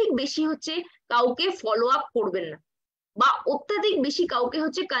অত্যাধিক বেশি হচ্ছে কাউকে ফলো আপ করবেন না, বা অত্যাধিক বেশি কাউকে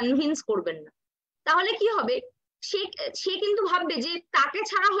হচ্ছে কনভিন্স করবেন না, তাহলে কি হবে, সে সে কিন্তু ভাববে যে তাকে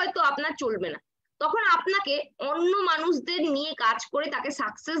ছাড়া হয়তো আপনার চলবে না, তখন আপনাকে অন্য মানুষদের নিয়ে কাজ করে তাকে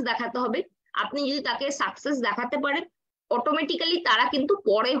সাকসেস দেখাতে হবে। আপনি যদি তাকে সাকসেস দেখাতে পারেন অটোমেটিক্যালি তারা কিন্তু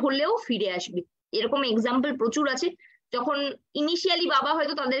পরে হলেও ফিরে আসবে। এরকম এক্সাম্পল প্রচুর আছে, যখন ইনিশিয়ালি বাবা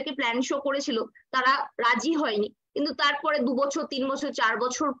হয়তো তাদেরকে প্ল্যান শো করেছিল, তারা রাজি হয়নি, কিন্তু তারপরে 2 বছর 3 বছর 4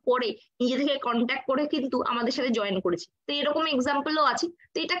 বছর পরে নিজে থেকে কন্ট্যাক্ট করে কিন্তু আমাদের সাথে জয়েন করেছে। তো এরকম এক্সাম্পলও আছে।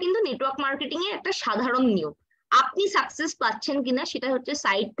 তো এটা কিন্তু নেটওয়ার্ক মার্কেটিং এর একটা সাধারণ নিয়ম। আপনি সাকসেস পাচ্ছেন কিনা সেটা হচ্ছে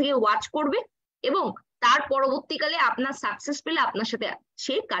সাইড থেকে ওয়াচ করবে, এবং তার পরবর্তীকালে আপনার সাকসেস পেলে আপনার সাথে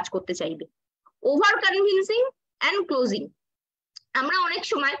সে কাজ করতে চাইবে। ওভার কনভিন্সিং অ্যান্ড ক্লোজিং, আমরা অনেক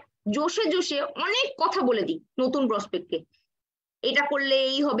সময় জোশে জোশে অনেক কথা বলে দিই নতুন প্রসপেক্টকে, এটা করলে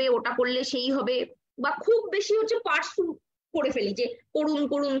এই হবে, ওটা করলে সেই হবে, বা খুব বেশি হচ্ছে পার্সু করে ফেলি যে করুন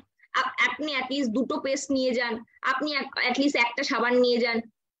করুন, আপনি অ্যাটলিস্ট 2টো পেস্ট নিয়ে যান, আপনি অ্যাটলিস্ট একটা সাবান নিয়ে যান,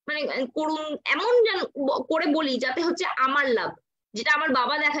 মানে করুন এমন করে বলি যাতে হচ্ছে আমার লাভ। যেটা আমার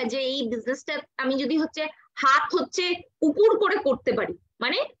বাবা দেখায় যে এই বিজনেসটা আমি যদি হচ্ছে হাত হচ্ছে উপর করে করতে পারি,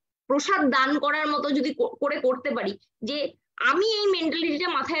 মানে প্রসাদ দান করার মতো যদি করে করতে পারি, যে আমি এই মেন্টালিটিটা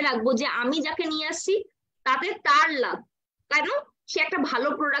মাথায় রাখবো যে আমি যাকে নিয়ে আসছি তাতে তার লাভ, কেন সে একটা ভালো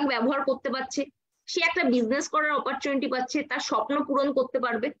প্রোডাক্ট ব্যবহার করতে পারছে, সে একটা বিজনেস করার অপরচুনিটি পাচ্ছে, তার স্বপ্ন পূরণ করতে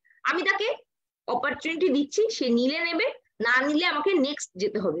পারবে, আমি তাকে অপরচুনিটি দিচ্ছি, সে নিলে নেবে, না নিলে আমাকে নেক্সট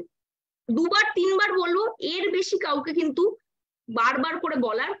যেতে হবে। 2বার 3বার বলবো, এর বেশি কাউকে কিন্তু বারবার করে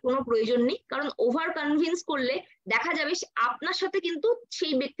বলার কোনো প্রয়োজন নেই, কারণ ওভার কনভিন্স করলে দেখা যাবে আপনার সাথে কিন্তু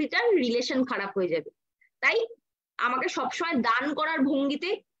সেই ব্যক্তিটার রিলেশন খারাপ হয়ে যাবে। তাই আমাকে সবসময় দান করার ভঙ্গিতে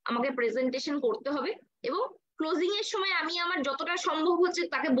আমাকে প্রেজেন্টেশন করতে হবে, এবং ক্লোজিং এর সময় আমি আমার যতটা সম্ভব হচ্ছে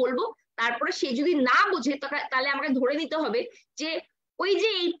তাকে বলবো, তারপরে সে যদি না বোঝে তাহলে আমাকে ধরে নিতে হবে যে ওই যে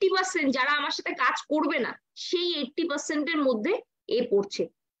 80% যারা আমার সাথে কাজ করবে না সেই 80%-এর মধ্যে এ পড়ছে,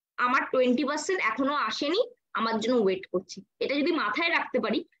 আমার 20% এখনো আসেনি, আমার জন্য ওয়েট করছি। এটা যদি মাথায় রাখতে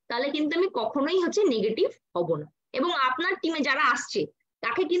পারি তাহলে কিন্তু আমি কখনোই হচ্ছে নেগেটিভ হব না, এবং আপনার টিমে যারা আসছে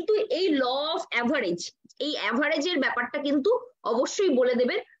তাকে কিন্তু এই ল অফ অ্যাভারেজ, এই অ্যাভারেজের ব্যাপারটা কিন্তু অবশ্যই বলে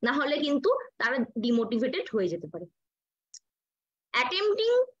দেবেন, না হলে কিন্তু তারা ডিমোটিভেটেড হয়ে যেতে পারে।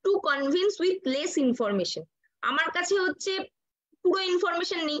 Attempting to convince with less information, আমার কাছে হচ্ছে পুরো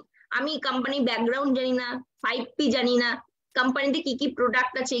ইনফরমেশন নেই, আমি কোম্পানি ব্যাকগ্রাউন্ড জানি না, 5P জানি না, কোম্পানিতে কি কি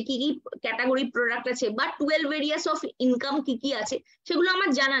প্রোডাক্ট আছে, কি কি ক্যাটাগরি প্রোডাক্ট আছে, বা 12 এরিয়াস অফ ইনকাম কি কি আছে, সেগুলো আমার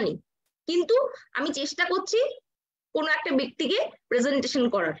জানা নেই, কিন্তু আমি চেষ্টা করছি কোনো একটা ব্যক্তিকে প্রেজেন্টেশন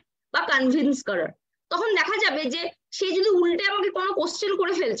করার বা কনভিন্স করার, তখন দেখা যাবে যে সে যদি উল্টে আমাকে কোনো কোশ্চেন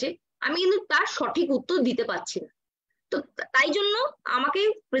করে ফেলছে আমি কিন্তু তার সঠিক উত্তর দিতে পারছি না। তো তাই জন্য আমাকে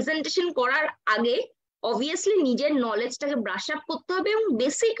প্রেজেন্টেশন করার আগে অবভিয়াসলি নিজের নলেজটাকে ব্রাশ আপ করতে হবে, এবং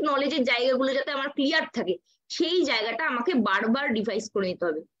বেসিক নলেজের জায়গাগুলো যাতে আমার ক্লিয়ার থাকে সেই জায়গাটা আমাকে বারবার রিভাইজ করে নিতে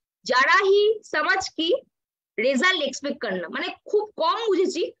হবে। যারা হি সমাজ কি রেজাল্ট এক্সপেক্ট করেন না, মানে খুব কম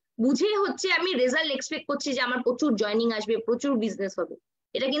বুঝেছি, বুঝে হচ্ছে আমি রেজাল্ট এক্সপেক্ট করছি যে আমার প্রচুর জয়নিং আসবে, প্রচুর বিজনেস হবে,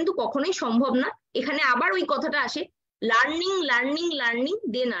 এটা কিন্তু কখনোই সম্ভব না। এখানে আবার ওই কথাটা আসে, লার্নিং লার্নিং লার্নিং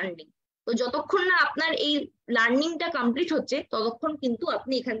দেন আর্নিং। তো যতক্ষণ না আপনার এই লার্নিংটা কমপ্লিট হচ্ছে ততক্ষণ কিন্তু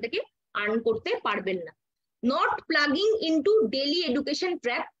আপনি এখান থেকে আর্ন করতে পারবেন না। Not plugging into daily education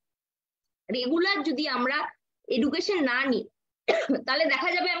trap, regular যদি আমরা এডুকেশন না নিই তাহলে দেখা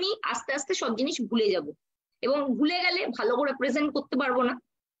যাবে আমি আস্তে আস্তে সব জিনিস ভুলে যাব, এবং ভুলে গেলে ভালো করে প্রেজেন্ট করতে পারবো না।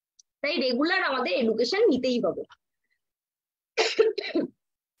 তাই রেগুলার আমাদের এডুকেশন নিতেই হবে।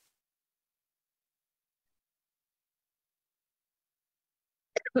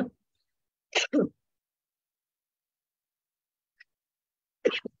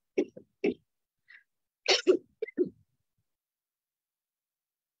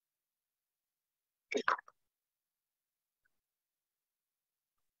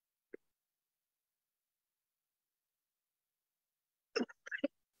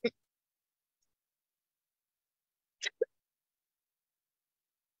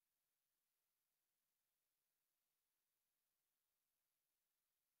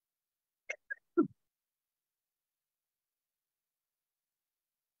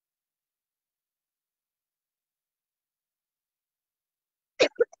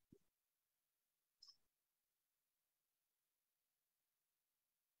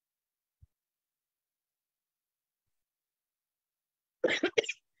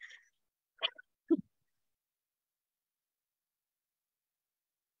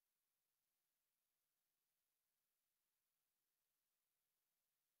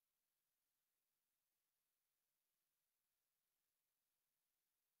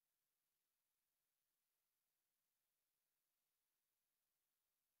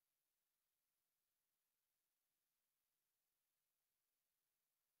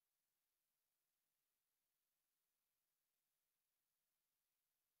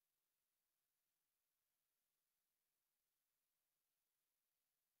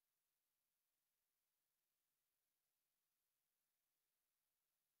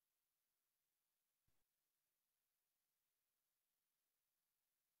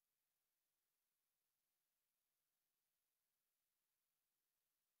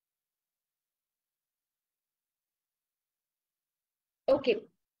 ওকে,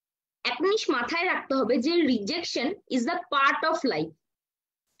 এক জিনিস মাথায় রাখতে হবে যে rejection is the part of life.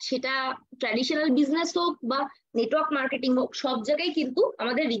 সেটা ট্র্যাডিশনাল বিজনেস হোক বা নেটওয়ার্ক মার্কেটিং হোক, সব জায়গায় কিন্তু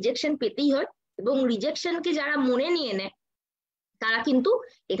আমাদের রিজেকশন পেতেই হয়, এবং রিজেকশনকে যারা মনে নিয়ে নেয় তারা কিন্তু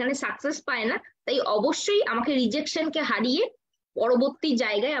এখানে সাকসেস পায় না। তাই অবশ্যই আমাকে রিজেকশনকে হারিয়ে পরবর্তী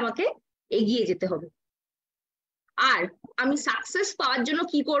জায়গায় আমাকে এগিয়ে যেতে হবে। আর আমি সাকসেস পাওয়ার জন্য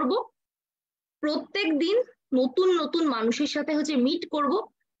কি করব? প্রত্যেক দিন নতুন নতুন মানুষের সাথে মিট করব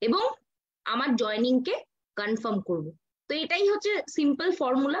এবং আমার জয়নিং কে কনফার্ম করব। তো এটাই হচ্ছে সিম্পল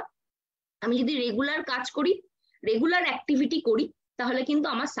ফর্মুলা। আমি যদি রেগুলার কাজ করি, রেগুলার অ্যাক্টিভিটি করি, তাহলে কিন্তু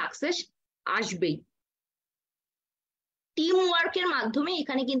আমার সাকসেস আসবেই। টিম ওয়ার্কের মাধ্যমে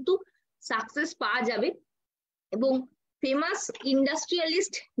এখানে কিন্তু সাকসেস পাওয়া যাবে। এবং ফেমাস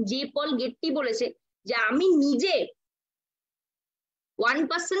ইন্ডাস্ট্রিয়ালিস্ট জে পল গেট্টি বলেছে যে আমি নিজে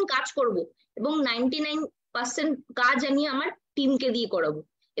 1% কাজ করব এবং 99% কাজ আমি আমার টিমকে দিয়ে করাবো,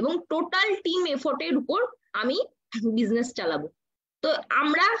 এবং টোটাল টিম এফোর্টের উপর আমি বিজনেস চালাবো। তো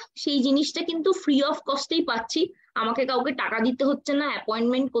আমরা সেই জিনিসটা কিন্তু ফ্রি অফ কস্টেই পাচ্ছি, আমাকে কাউকে টাকা দিতে হচ্ছে না,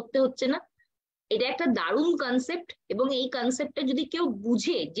 অ্যাপয়েন্টমেন্ট করতে হচ্ছে না। এটা একটা দারুণ কনসেপ্ট, এবং এই কনসেপ্টটা যদি কেউ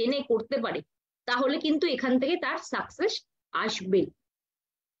বুঝে জেনে করতে পারে তাহলে কিন্তু এখান থেকে তার সাকসেস আসবে।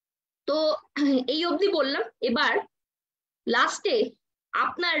 তো এই অবধি বললাম। এবার লাস্টে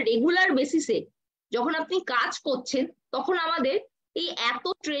আপনার রেগুলার বেসিসে যখন আপনি কাজ করছেন তখন আমাদের এই এত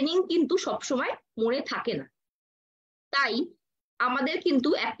ট্রেনিং কিন্তু সবসময় মনে থাকে না। তাই আমাদের কিন্তু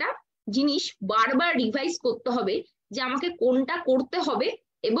একটা জিনিস বারবার রিভাইজ করতে হবে যে আমাকে কোনটা করতে হবে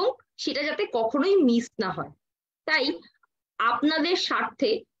এবং সেটা যাতে কখনোই মিস না হয়। তাই আপনাদের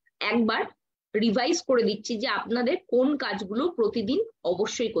স্বার্থে একবার রিভাইজ করে দিচ্ছি যে আপনাদের কোন কাজগুলো প্রতিদিন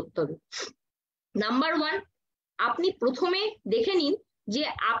অবশ্যই করতে হবে। নাম্বার 1, আপনি প্রথমে দেখে নিন যে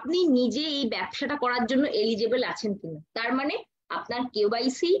আপনি নিজে এই ব্যবসাটা করার জন্য এলিজেবল আছেন কিনা। তার মানে আপনার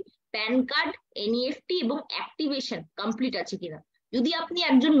কেওয়াইসি, প্যান কার্ড, এনইএফটি এবং অ্যাক্টিভেশন কমপ্লিট আছে কিনা। যদি আপনি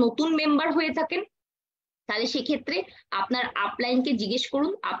একজন নতুন মেম্বার হয়ে থাকেন তাহলে সেক্ষেত্রে আপনার আপলাইনকে জিজ্ঞেস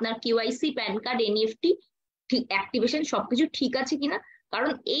করুন আপনার কেওয়াইসি, প্যান কার্ড, এনইএফটি, ঠিক অ্যাক্টিভেশন সবকিছু ঠিক আছে কিনা।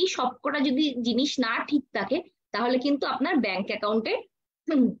 কারণ এই সবকটা যদি জিনিস না ঠিক থাকে তাহলে কিন্তু আপনার ব্যাংক অ্যাকাউন্টে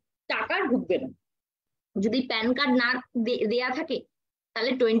টাকা ঢুকবে না। যদি প্যান কার্ড না দেয়া থাকে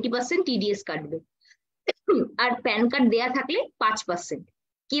তাহলে 20% টিডিএস কাটবে, আর প্যান কার্ড দেয়া থাকলে 5%।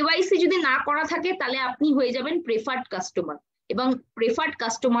 কেওয়াইসি যদি না করা থাকে তাহলে আপনি হয়ে যাবেন প্রেফার্ড কাস্টমার, এবং প্রেফার্ড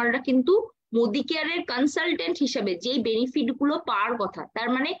কাস্টমাররা কিন্তু মোদি কেয়ারের কনসালটেন্ট হিসেবে যেই বেনিফিট গুলো পাওয়ার কথা, তার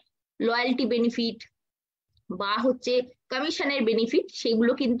মানে লয়্যালটি বেনিফিট বা কমিশনের বেনিফিট,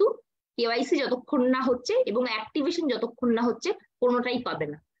 সেগুলো কিন্তু কেওয়াইসি যতক্ষণ না হচ্ছে এবং অ্যাক্টিভেশন যতক্ষণ না হচ্ছে কোনোটাই পাবে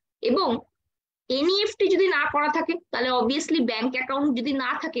না। এবং এনইএফটি যদি না করা থাকে তাহলে অবভিয়াসলি ব্যাংক অ্যাকাউন্ট যদি না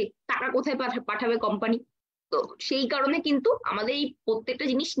থাকে টাকা কোথায় পাঠাবে কোম্পানি। তো সেই কারণে কিন্তু আমাদের এই প্রত্যেকটা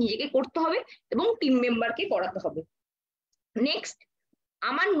জিনিস নিজেকে করতে হবে এবং টিম মেম্বারকে করাতে হবে। নেক্সট,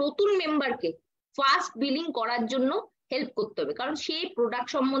 আমার নতুন মেম্বারকে ফাস্ট বিলিং করার জন্য হেল্প করতে হবে, কারণ সে প্রোডাক্ট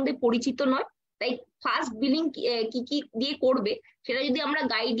সম্বন্ধে পরিচিত নয়। তাই ফার্স্ট বিলিং কি কি দিয়ে করবে সেটা যদি আমরা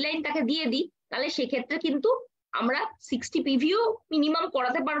গাইডলাইন তাকে দিয়ে দিই, তাহলে সেক্ষেত্রে কিন্তু আমরা 60 পিভিও মিনিমাম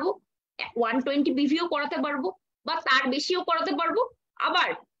করাতে পারবো, 120 পিভিও করাতে পারবো, বা তার বেশিও করাতে পারবো। আবার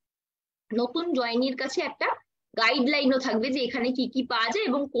নতুন জয়েনির কাছে একটা গাইডলাইনও থাকবে যে এখানে কি কি পাওয়া যায়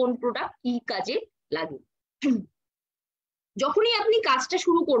এবং কোন প্রোডাক্ট কি কাজে লাগে। যখনই আপনি কাজটা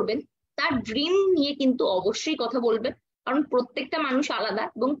শুরু করবেন, তার ড্রিম নিয়ে কিন্তু অবশ্যই কথা বলবেন, কারণ প্রত্যেকটা মানুষ আলাদা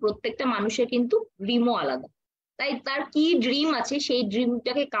এবং প্রত্যেকটা মানুষের কিন্তু ড্রিমও আলাদা। তাই তার কি ড্রিম আছে সেই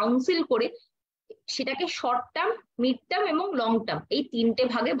ড্রিমটাকে কাউন্সিল করে সেটাকে শর্ট টার্ম, মিড টার্ম এবং লং টার্ম এই 3টে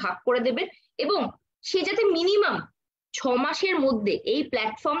ভাগে ভাগ করে দেবেন, এবং সে যাতে মিনিমাম 6 মাসের মধ্যে এই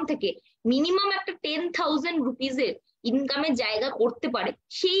প্ল্যাটফর্ম থেকে মিনিমাম একটা 10,000 রুপিজের ইনকামের জায়গা করতে পারে,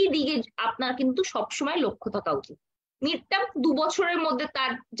 সেই দিকে আপনার কিন্তু সবসময় লক্ষ্য থাকা উচিত। মিড টার্ম 2 বছরের মধ্যে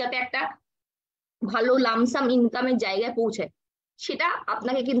তার যাতে একটা ভালো লামসাম ইনকামের জায়গায় পৌঁছায় সেটা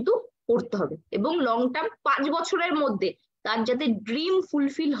আপনাকে কিন্তু করতে হবে, এবং লং টার্ম 5 বছরের মধ্যে তার যাতে ড্রিম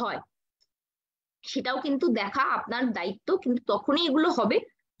ফুলফিল হয় সেটাও কিন্তু দেখা আপনার দায়িত্ব। কিন্তু তখনই এগুলো হবে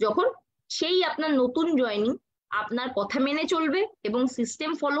যখন সেই আপনার নতুন জয়েনিং আপনার কথা মেনে চলবে এবং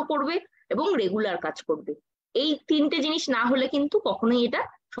সিস্টেম ফলো করবে এবং রেগুলার কাজ করবে। এই 3টে জিনিস না হলে কিন্তু কখনোই এটা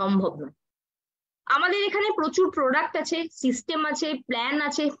সম্ভব নয়। আমাদের এখানে প্রচুর প্রোডাক্ট আছে, সিস্টেম আছে, প্ল্যান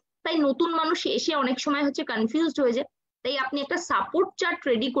আছে, তাই নতুন মানুষ এসে অনেক সময় হচ্ছে কনফিউজড হয়ে যায়। তাই আপনি একটা সাপোর্ট চার্ট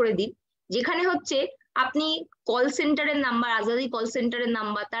রেডি করে দিন, যেখানে হচ্ছে আপনি কল সেন্টারের নাম্বার, আজাদি কল সেন্টারের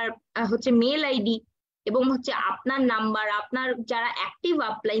নাম্বার, তার হচ্ছে মেল আইডি এবং হচ্ছে আপনার নাম্বার, আপনার যারা অ্যাক্টিভ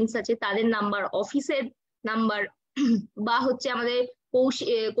আপলাইন্স আছে তাদের নাম্বার, অফিসের নাম্বার, বা হচ্ছে আমাদের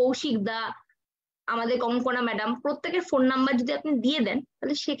কৌশিক দা, আমাদের কঙ্কনা ম্যাডাম, প্রত্যেকের ফোন নাম্বার যদি আপনি দিয়ে দেন,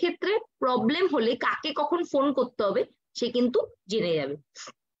 তাহলে সেক্ষেত্রে প্রবলেম হলে কাকে কখন ফোন করতে হবে সে কিন্তু জেনে যাবে।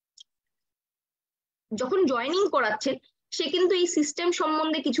 যখন জয়েনিং করাচ্ছেন সে কিন্তু এই সিস্টেম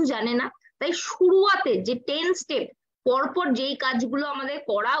সম্বন্ধে কিছু জানে না, তাই শুরুয়াতে যে 10 স্টেপ পরপর যেই কাজগুলো আমাদের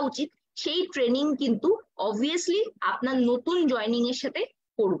করা উচিত সেই ট্রেনিং কিন্তু অবভিয়াসলি আপনার নতুন জয়েনিং এর সাথে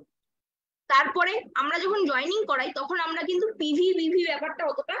করুন। তারপরে আমরা যখন জয়েনিং করাই তখন আমরা কিন্তু পিভি বিভি ব্যাপারটা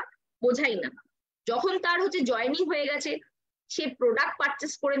অতটা বোঝাই না। যখন তার হচ্ছে জয়েনিং হয়ে গেছে, সে প্রোডাক্ট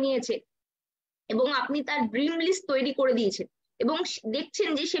পারচেস করে নিয়েছে এবং আপনি তার ড্রিম লিস্ট তৈরি করে দিয়েছেন এবং দেখছেন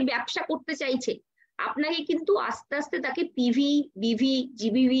যে সে ব্যবসা করতে চাইছে, আপনাকে কিন্তু আস্তে আস্তে তাকে পিভি, বিভি,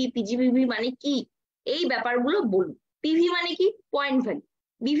 জিবিভি, পিজিবিভি মানে কি এই ব্যাপারগুলো বলুন। পিভি মানে কি? Point value.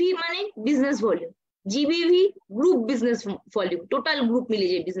 বিভি মানে business volume. জিবিভি group business volume, total group মিলে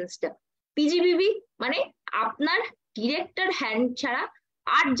যে বিজনেসটা। পিজিবিভি মানে আপনার ডিরেক্টর হ্যান্ড ছাড়া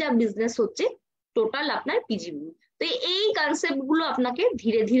আর যা বিজনেস হচ্ছে টোটাল আপনার পিজিবিভি। তো এই কনসেপ্ট গুলো আপনাকে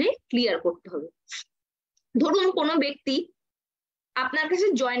ধীরে ধীরে ক্লিয়ার করতে হবে। ধরুন কোনো ব্যক্তি আপনার কাছে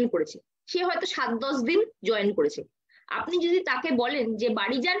জয়েন করেছে, সে হয়তো 7-10 দিন জয়েন করেছে। আপনি যদি তাকে বলেন যে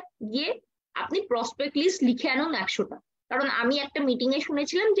বাড়ি যান, গিয়ে আপনি প্রসপেক্ট লিস্ট লিখে আনুন 100টা, কারণ আমি একটা মিটিং এ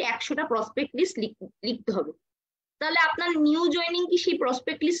শুনেছিলাম যে 100টা প্রসপেক্ট লিস্ট লিখতে হবে, তাহলে আপনার নিউ জয়েনিং কি সেই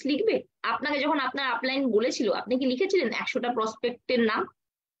প্রসপেক্ট লিস্ট লিখবে? আপনাকে যখন আপনার আপলাইন বলেছিল আপনি কি লিখেছিলেন 100টা প্রসপেক্টের নাম?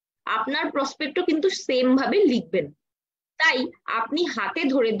 আপনার প্রসপেক্টও কিন্তু সেম ভাবে লিখবেন। তাই আপনি হাতে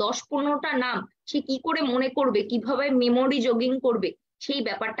ধরে 10-15টা নাম সে কি করে মনে করবে, কিভাবে মেমোরি জগিং করবে, সেই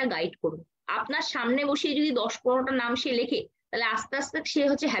ব্যাপারটা গাইড করুন। আপনার সামনে বসে যদি 10-15টা নাম সে লেখে, তাহলে আস্তে আস্তে সে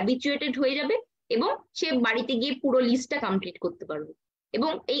হচ্ছে হ্যাবিচুয়েটেড হয়ে যাবে এবং সে বাড়িতে গিয়ে পুরো লিস্টটা কমপ্লিট করতে পারবে।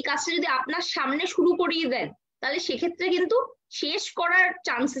 এবং এই কাজটা যদি আপনার সামনে শুরু করিয়ে দেন, তাহলে সেক্ষেত্রে কিন্তু শেষ করার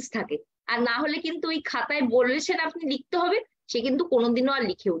চান্সেস থাকে, আর না হলে কিন্তু ওই খাতায় বলেছেন আপনি লিখতে হবে, সে কিন্তু কোনোদিনও আর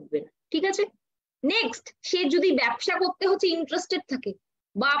লিখে উঠবে না। ঠিক আছে? নেক্সট, সে যদি ব্যবসা করতে হচ্ছে ইন্টারেস্টেড থাকে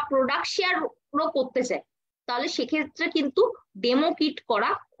বা প্রোডাক্ট শেয়ার করতে চায়, তাহলে সেক্ষেত্রে কিন্তু ডেমো কিট করা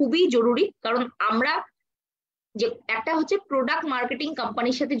খুবই জরুরি, কারণ আমরা যে একটা হচ্ছে প্রোডাক্ট মার্কেটিং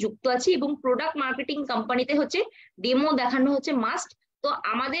কোম্পানির সাথে যুক্ত আছি এবং প্রোডাক্ট মার্কেটিং কোম্পানিতে হচ্ছে ডেমো দেখানো হচ্ছে মাস্ট। তো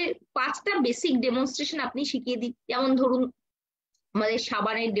আমাদের 5টা বেসিক ডেমনস্ট্রেশন আপনি শিখিয়ে দিন, যেমন ধরুন আমাদের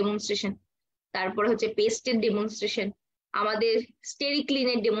সাবানের ডেমনস্ট্রেশন, তারপরে হচ্ছে পেস্টের ডেমনস্ট্রেশন, আমাদের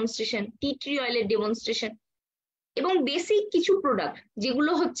স্টেরিক্লিনের ডেমনস্ট্রেশন, টি ট্রি অয়েলের ডেমনস্ট্রেশন, এবং বেসিক কিছু প্রোডাক্ট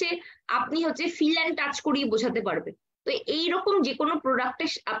যেগুলো হচ্ছে আপনি হচ্ছে ফিল অ্যান্ড টাচ করিয়ে বোঝাতে পারবেন। তো এইরকম যে কোনো প্রোডাক্টে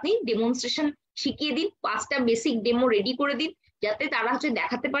আপনি ডেমনস্ট্রেশন শিখিয়ে দিন, 5টা বেসিক ডেমো রেডি করে দিন, যাতে তারা হচ্ছে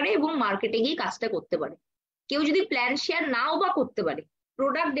দেখাতে পারে এবং মার্কেটে গিয়ে কাজটা করতে পারে। কেউ যদি প্ল্যান শেয়ার নাও বা করতে পারে,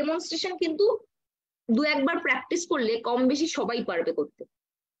 প্রোডাক্ট ডেমনস্ট্রেশন কিন্তু 2-1বার প্র্যাকটিস করলে কম বেশি সবাই পারবে করতে।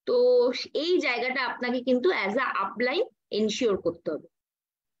 তো এই জায়গাটা আপনাকে কিন্তু অ্যাজ আ আপলাইন এনশিওর করতে হবে।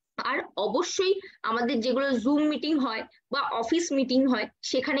 আর অবশ্যই আমাদের যেগুলো জুম মিটিং হয় বা অফিস মিটিং হয়,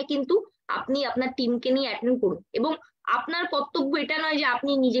 সেখানে কিন্তু আপনি আপনার টিমকে নিয়ে অ্যাটেন্ড করুন, এবং আপনার কর্তব্য এটা নয় যে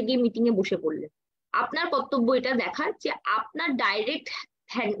আপনি নিজে গিয়ে মিটিং এ বসে পড়লেন। আপনার কর্তব্য এটা দেখা যে আপনার ডাইরেক্ট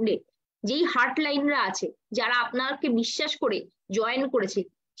হ্যান্ডে যেই হার্ট লাইনরা আছে, যারা আপনাকে বিশ্বাস করে জয়েন করেছে,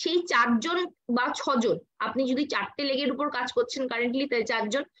 সেই 4জন বা 6জন, আপনি যদি 4টে লেগের উপর কাজ করছেন কারেন্টলি, তাই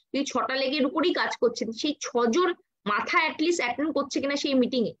 4জন, যদি 6টা লেগের উপরই কাজ করছেন, সেই 6জন মাথা অ্যাটলিস্ট অ্যাটেন্ড করছে কিনা সেই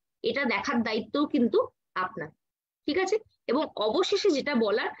মিটিং এ, এটা দেখার দায়িত্বও কিন্তু আপনার। ঠিক আছে? এবং অবশেষে যেটা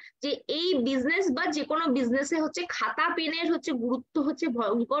বলার, যে এই বিজনেস বা যে কোনো বিজনেসে হচ্ছে খাতা পেনের হচ্ছে গুরুত্ব হচ্ছে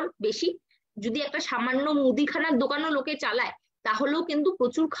ভয়ঙ্কর বেশি। যদি একটা সামান্য মুদিখানার দোকানও লোকে চালায়, তাহলেও কিন্তু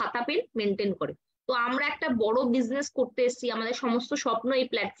প্রচুর খাতা পেন মেনটেন করে। তো আমরা একটা বড় বিজনেস করতে এসেছি, আমাদের সমস্ত স্বপ্ন এই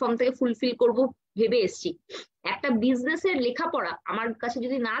প্ল্যাটফর্ম থেকে ফুলফিল করব ভেবে এসেছি। একটা বিজনেসের লেখাপড়া আমার কাছে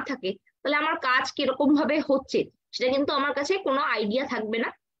যদি না থাকে, তাহলে আমার কাজ কিরকম ভাবে হচ্ছে সেটা কিন্তু আমার কাছে কোনো আইডিয়া থাকবে না।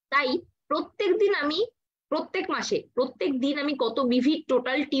 তাই প্রত্যেক মাসে প্রত্যেক দিন আমি কত বিভি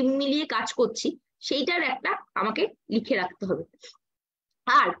টোটাল টিম মিলিয়ে কাজ করছি, সেইটার একটা আমাকে লিখে রাখতে হবে।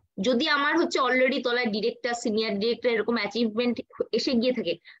 আর যদি আমার হচ্ছে অলরেডি তলায় ডিরেক্টর, সিনিয়র ডিরেক্টর এরকম অ্যাচিভমেন্ট এসে গিয়ে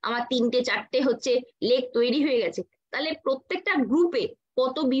থাকে, আমার 3টে 4টে হচ্ছে লেগ তৈরি হয়ে গেছে, তাহলে প্রত্যেকটা গ্রুপে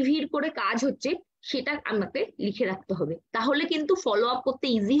কত বিভির করে কাজ হচ্ছে সেটা আমাকে লিখে রাখতে হবে। তাহলে কিন্তু ফলো আপ করতে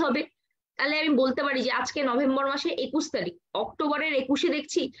ইজি হবে। তাহলে আমি বলতে পারি যে আজকে নভেম্বর মাসে 21 তারিখ, অক্টোবরের 21-এ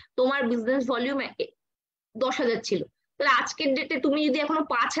দেখছি তোমার বিজনেস ভলিউম 10,000 ছিল। তাহলে আজকের ডেটে তুমি যদি এখনো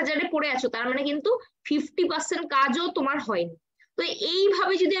 5,000-এ পড়ে আছো, তার মানে কিন্তু 50% কাজও তোমার হয়নি। তো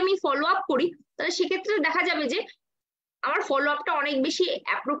এইভাবে যদি আমি ফলো আপ করি, তাহলে সেক্ষেত্রে দেখা যাবে যে আমার ফলো আপটা অনেক বেশি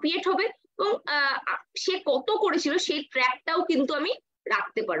অ্যাপ্রোপ্রিয়েট হবে, এবং সে কত করেছিল সেই ট্র্যাকটাও কিন্তু আমি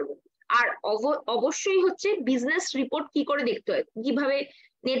রাখতে পারবো। আর অবশ্যই হচ্ছে বিজনেস রিপোর্ট কি করে দেখতে হয়, কিভাবে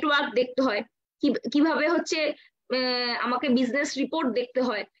নেটওয়ার্ক দেখতে হয়, কিভাবে হচ্ছে আমাকে বিজনেস রিপোর্ট দেখতে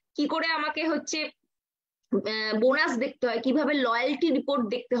হয়, কি করে আমাকে হচ্ছে বোনাস দেখতে হয়, কিভাবে লয়্যালটি রিপোর্ট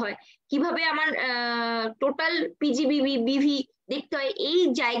দেখতে হয়, কিভাবে আমার টোটাল পিজিবিবি বিভি দেখতে হয়, এই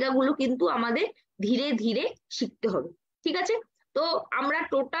জায়গাগুলো কিন্তু আমাদের ধীরে ধীরে শিখতে হবে। ঠিক আছে? তো আমরা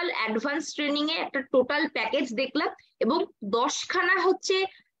টোটাল অ্যাডভান্স ট্রেনিং এ একটা টোটাল প্যাকেজ দেখলাম, এবং 10খানা হচ্ছে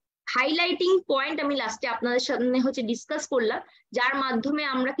হাইলাইটিং পয়েন্ট আমি লাস্টে আপনাদের সামনে হচ্ছে ডিসকাস করলাম, যার মাধ্যমে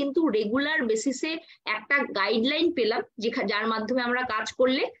আমরা কিন্তু রেগুলার বেসিসে একটা গাইডলাইন পেলাম, যার মাধ্যমে আমরা কাজ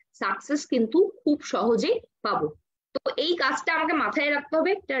করলে সাকসেস কিন্তু খুব সহজে পাবো। তো এই কাজটা আমাকে মাথায় রাখতে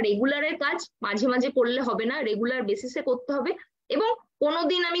হবে, এটা রেগুলারের কাজ, মাঝে মাঝে করলে হবে না, রেগুলার বেসিসে করতে হবে। এবং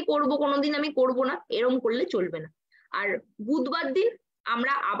কোনোদিন আমি করব, কোনোদিন আমি করব না, এরম করলে চলবে না। আর বুধবার দিন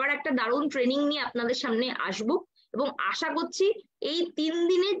আমরা আবার একটা দারুণ ট্রেনিং নিয়ে আপনাদের সামনে আসবো, এবং আশা করছি এই 3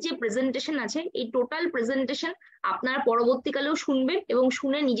 দিনের যে প্রেজেন্টেশন আছে, এই টোটাল প্রেজেন্টেশন আপনারা পরবর্তীকালেও শুনবেন, এবং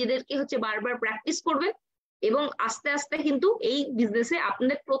শুনে নিজেদেরকে হচ্ছে বারবার প্র্যাকটিস করবেন, এবং আস্তে আস্তে কিন্তু এই বিজনেসে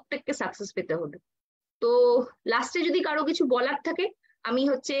আপনাদের প্রত্যেককে সাকসেস পেতে হবে। তো লাস্টে যদি কারো কিছু বলার থাকে, আমি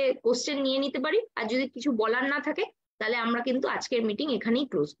হচ্ছে কোশ্চেন নিয়ে নিতে পারি, আর যদি কিছু বলার না থাকে, তাহলে আমরা কিন্তু আজকের মিটিং এখানেই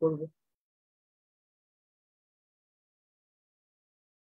ক্লোজ করবো।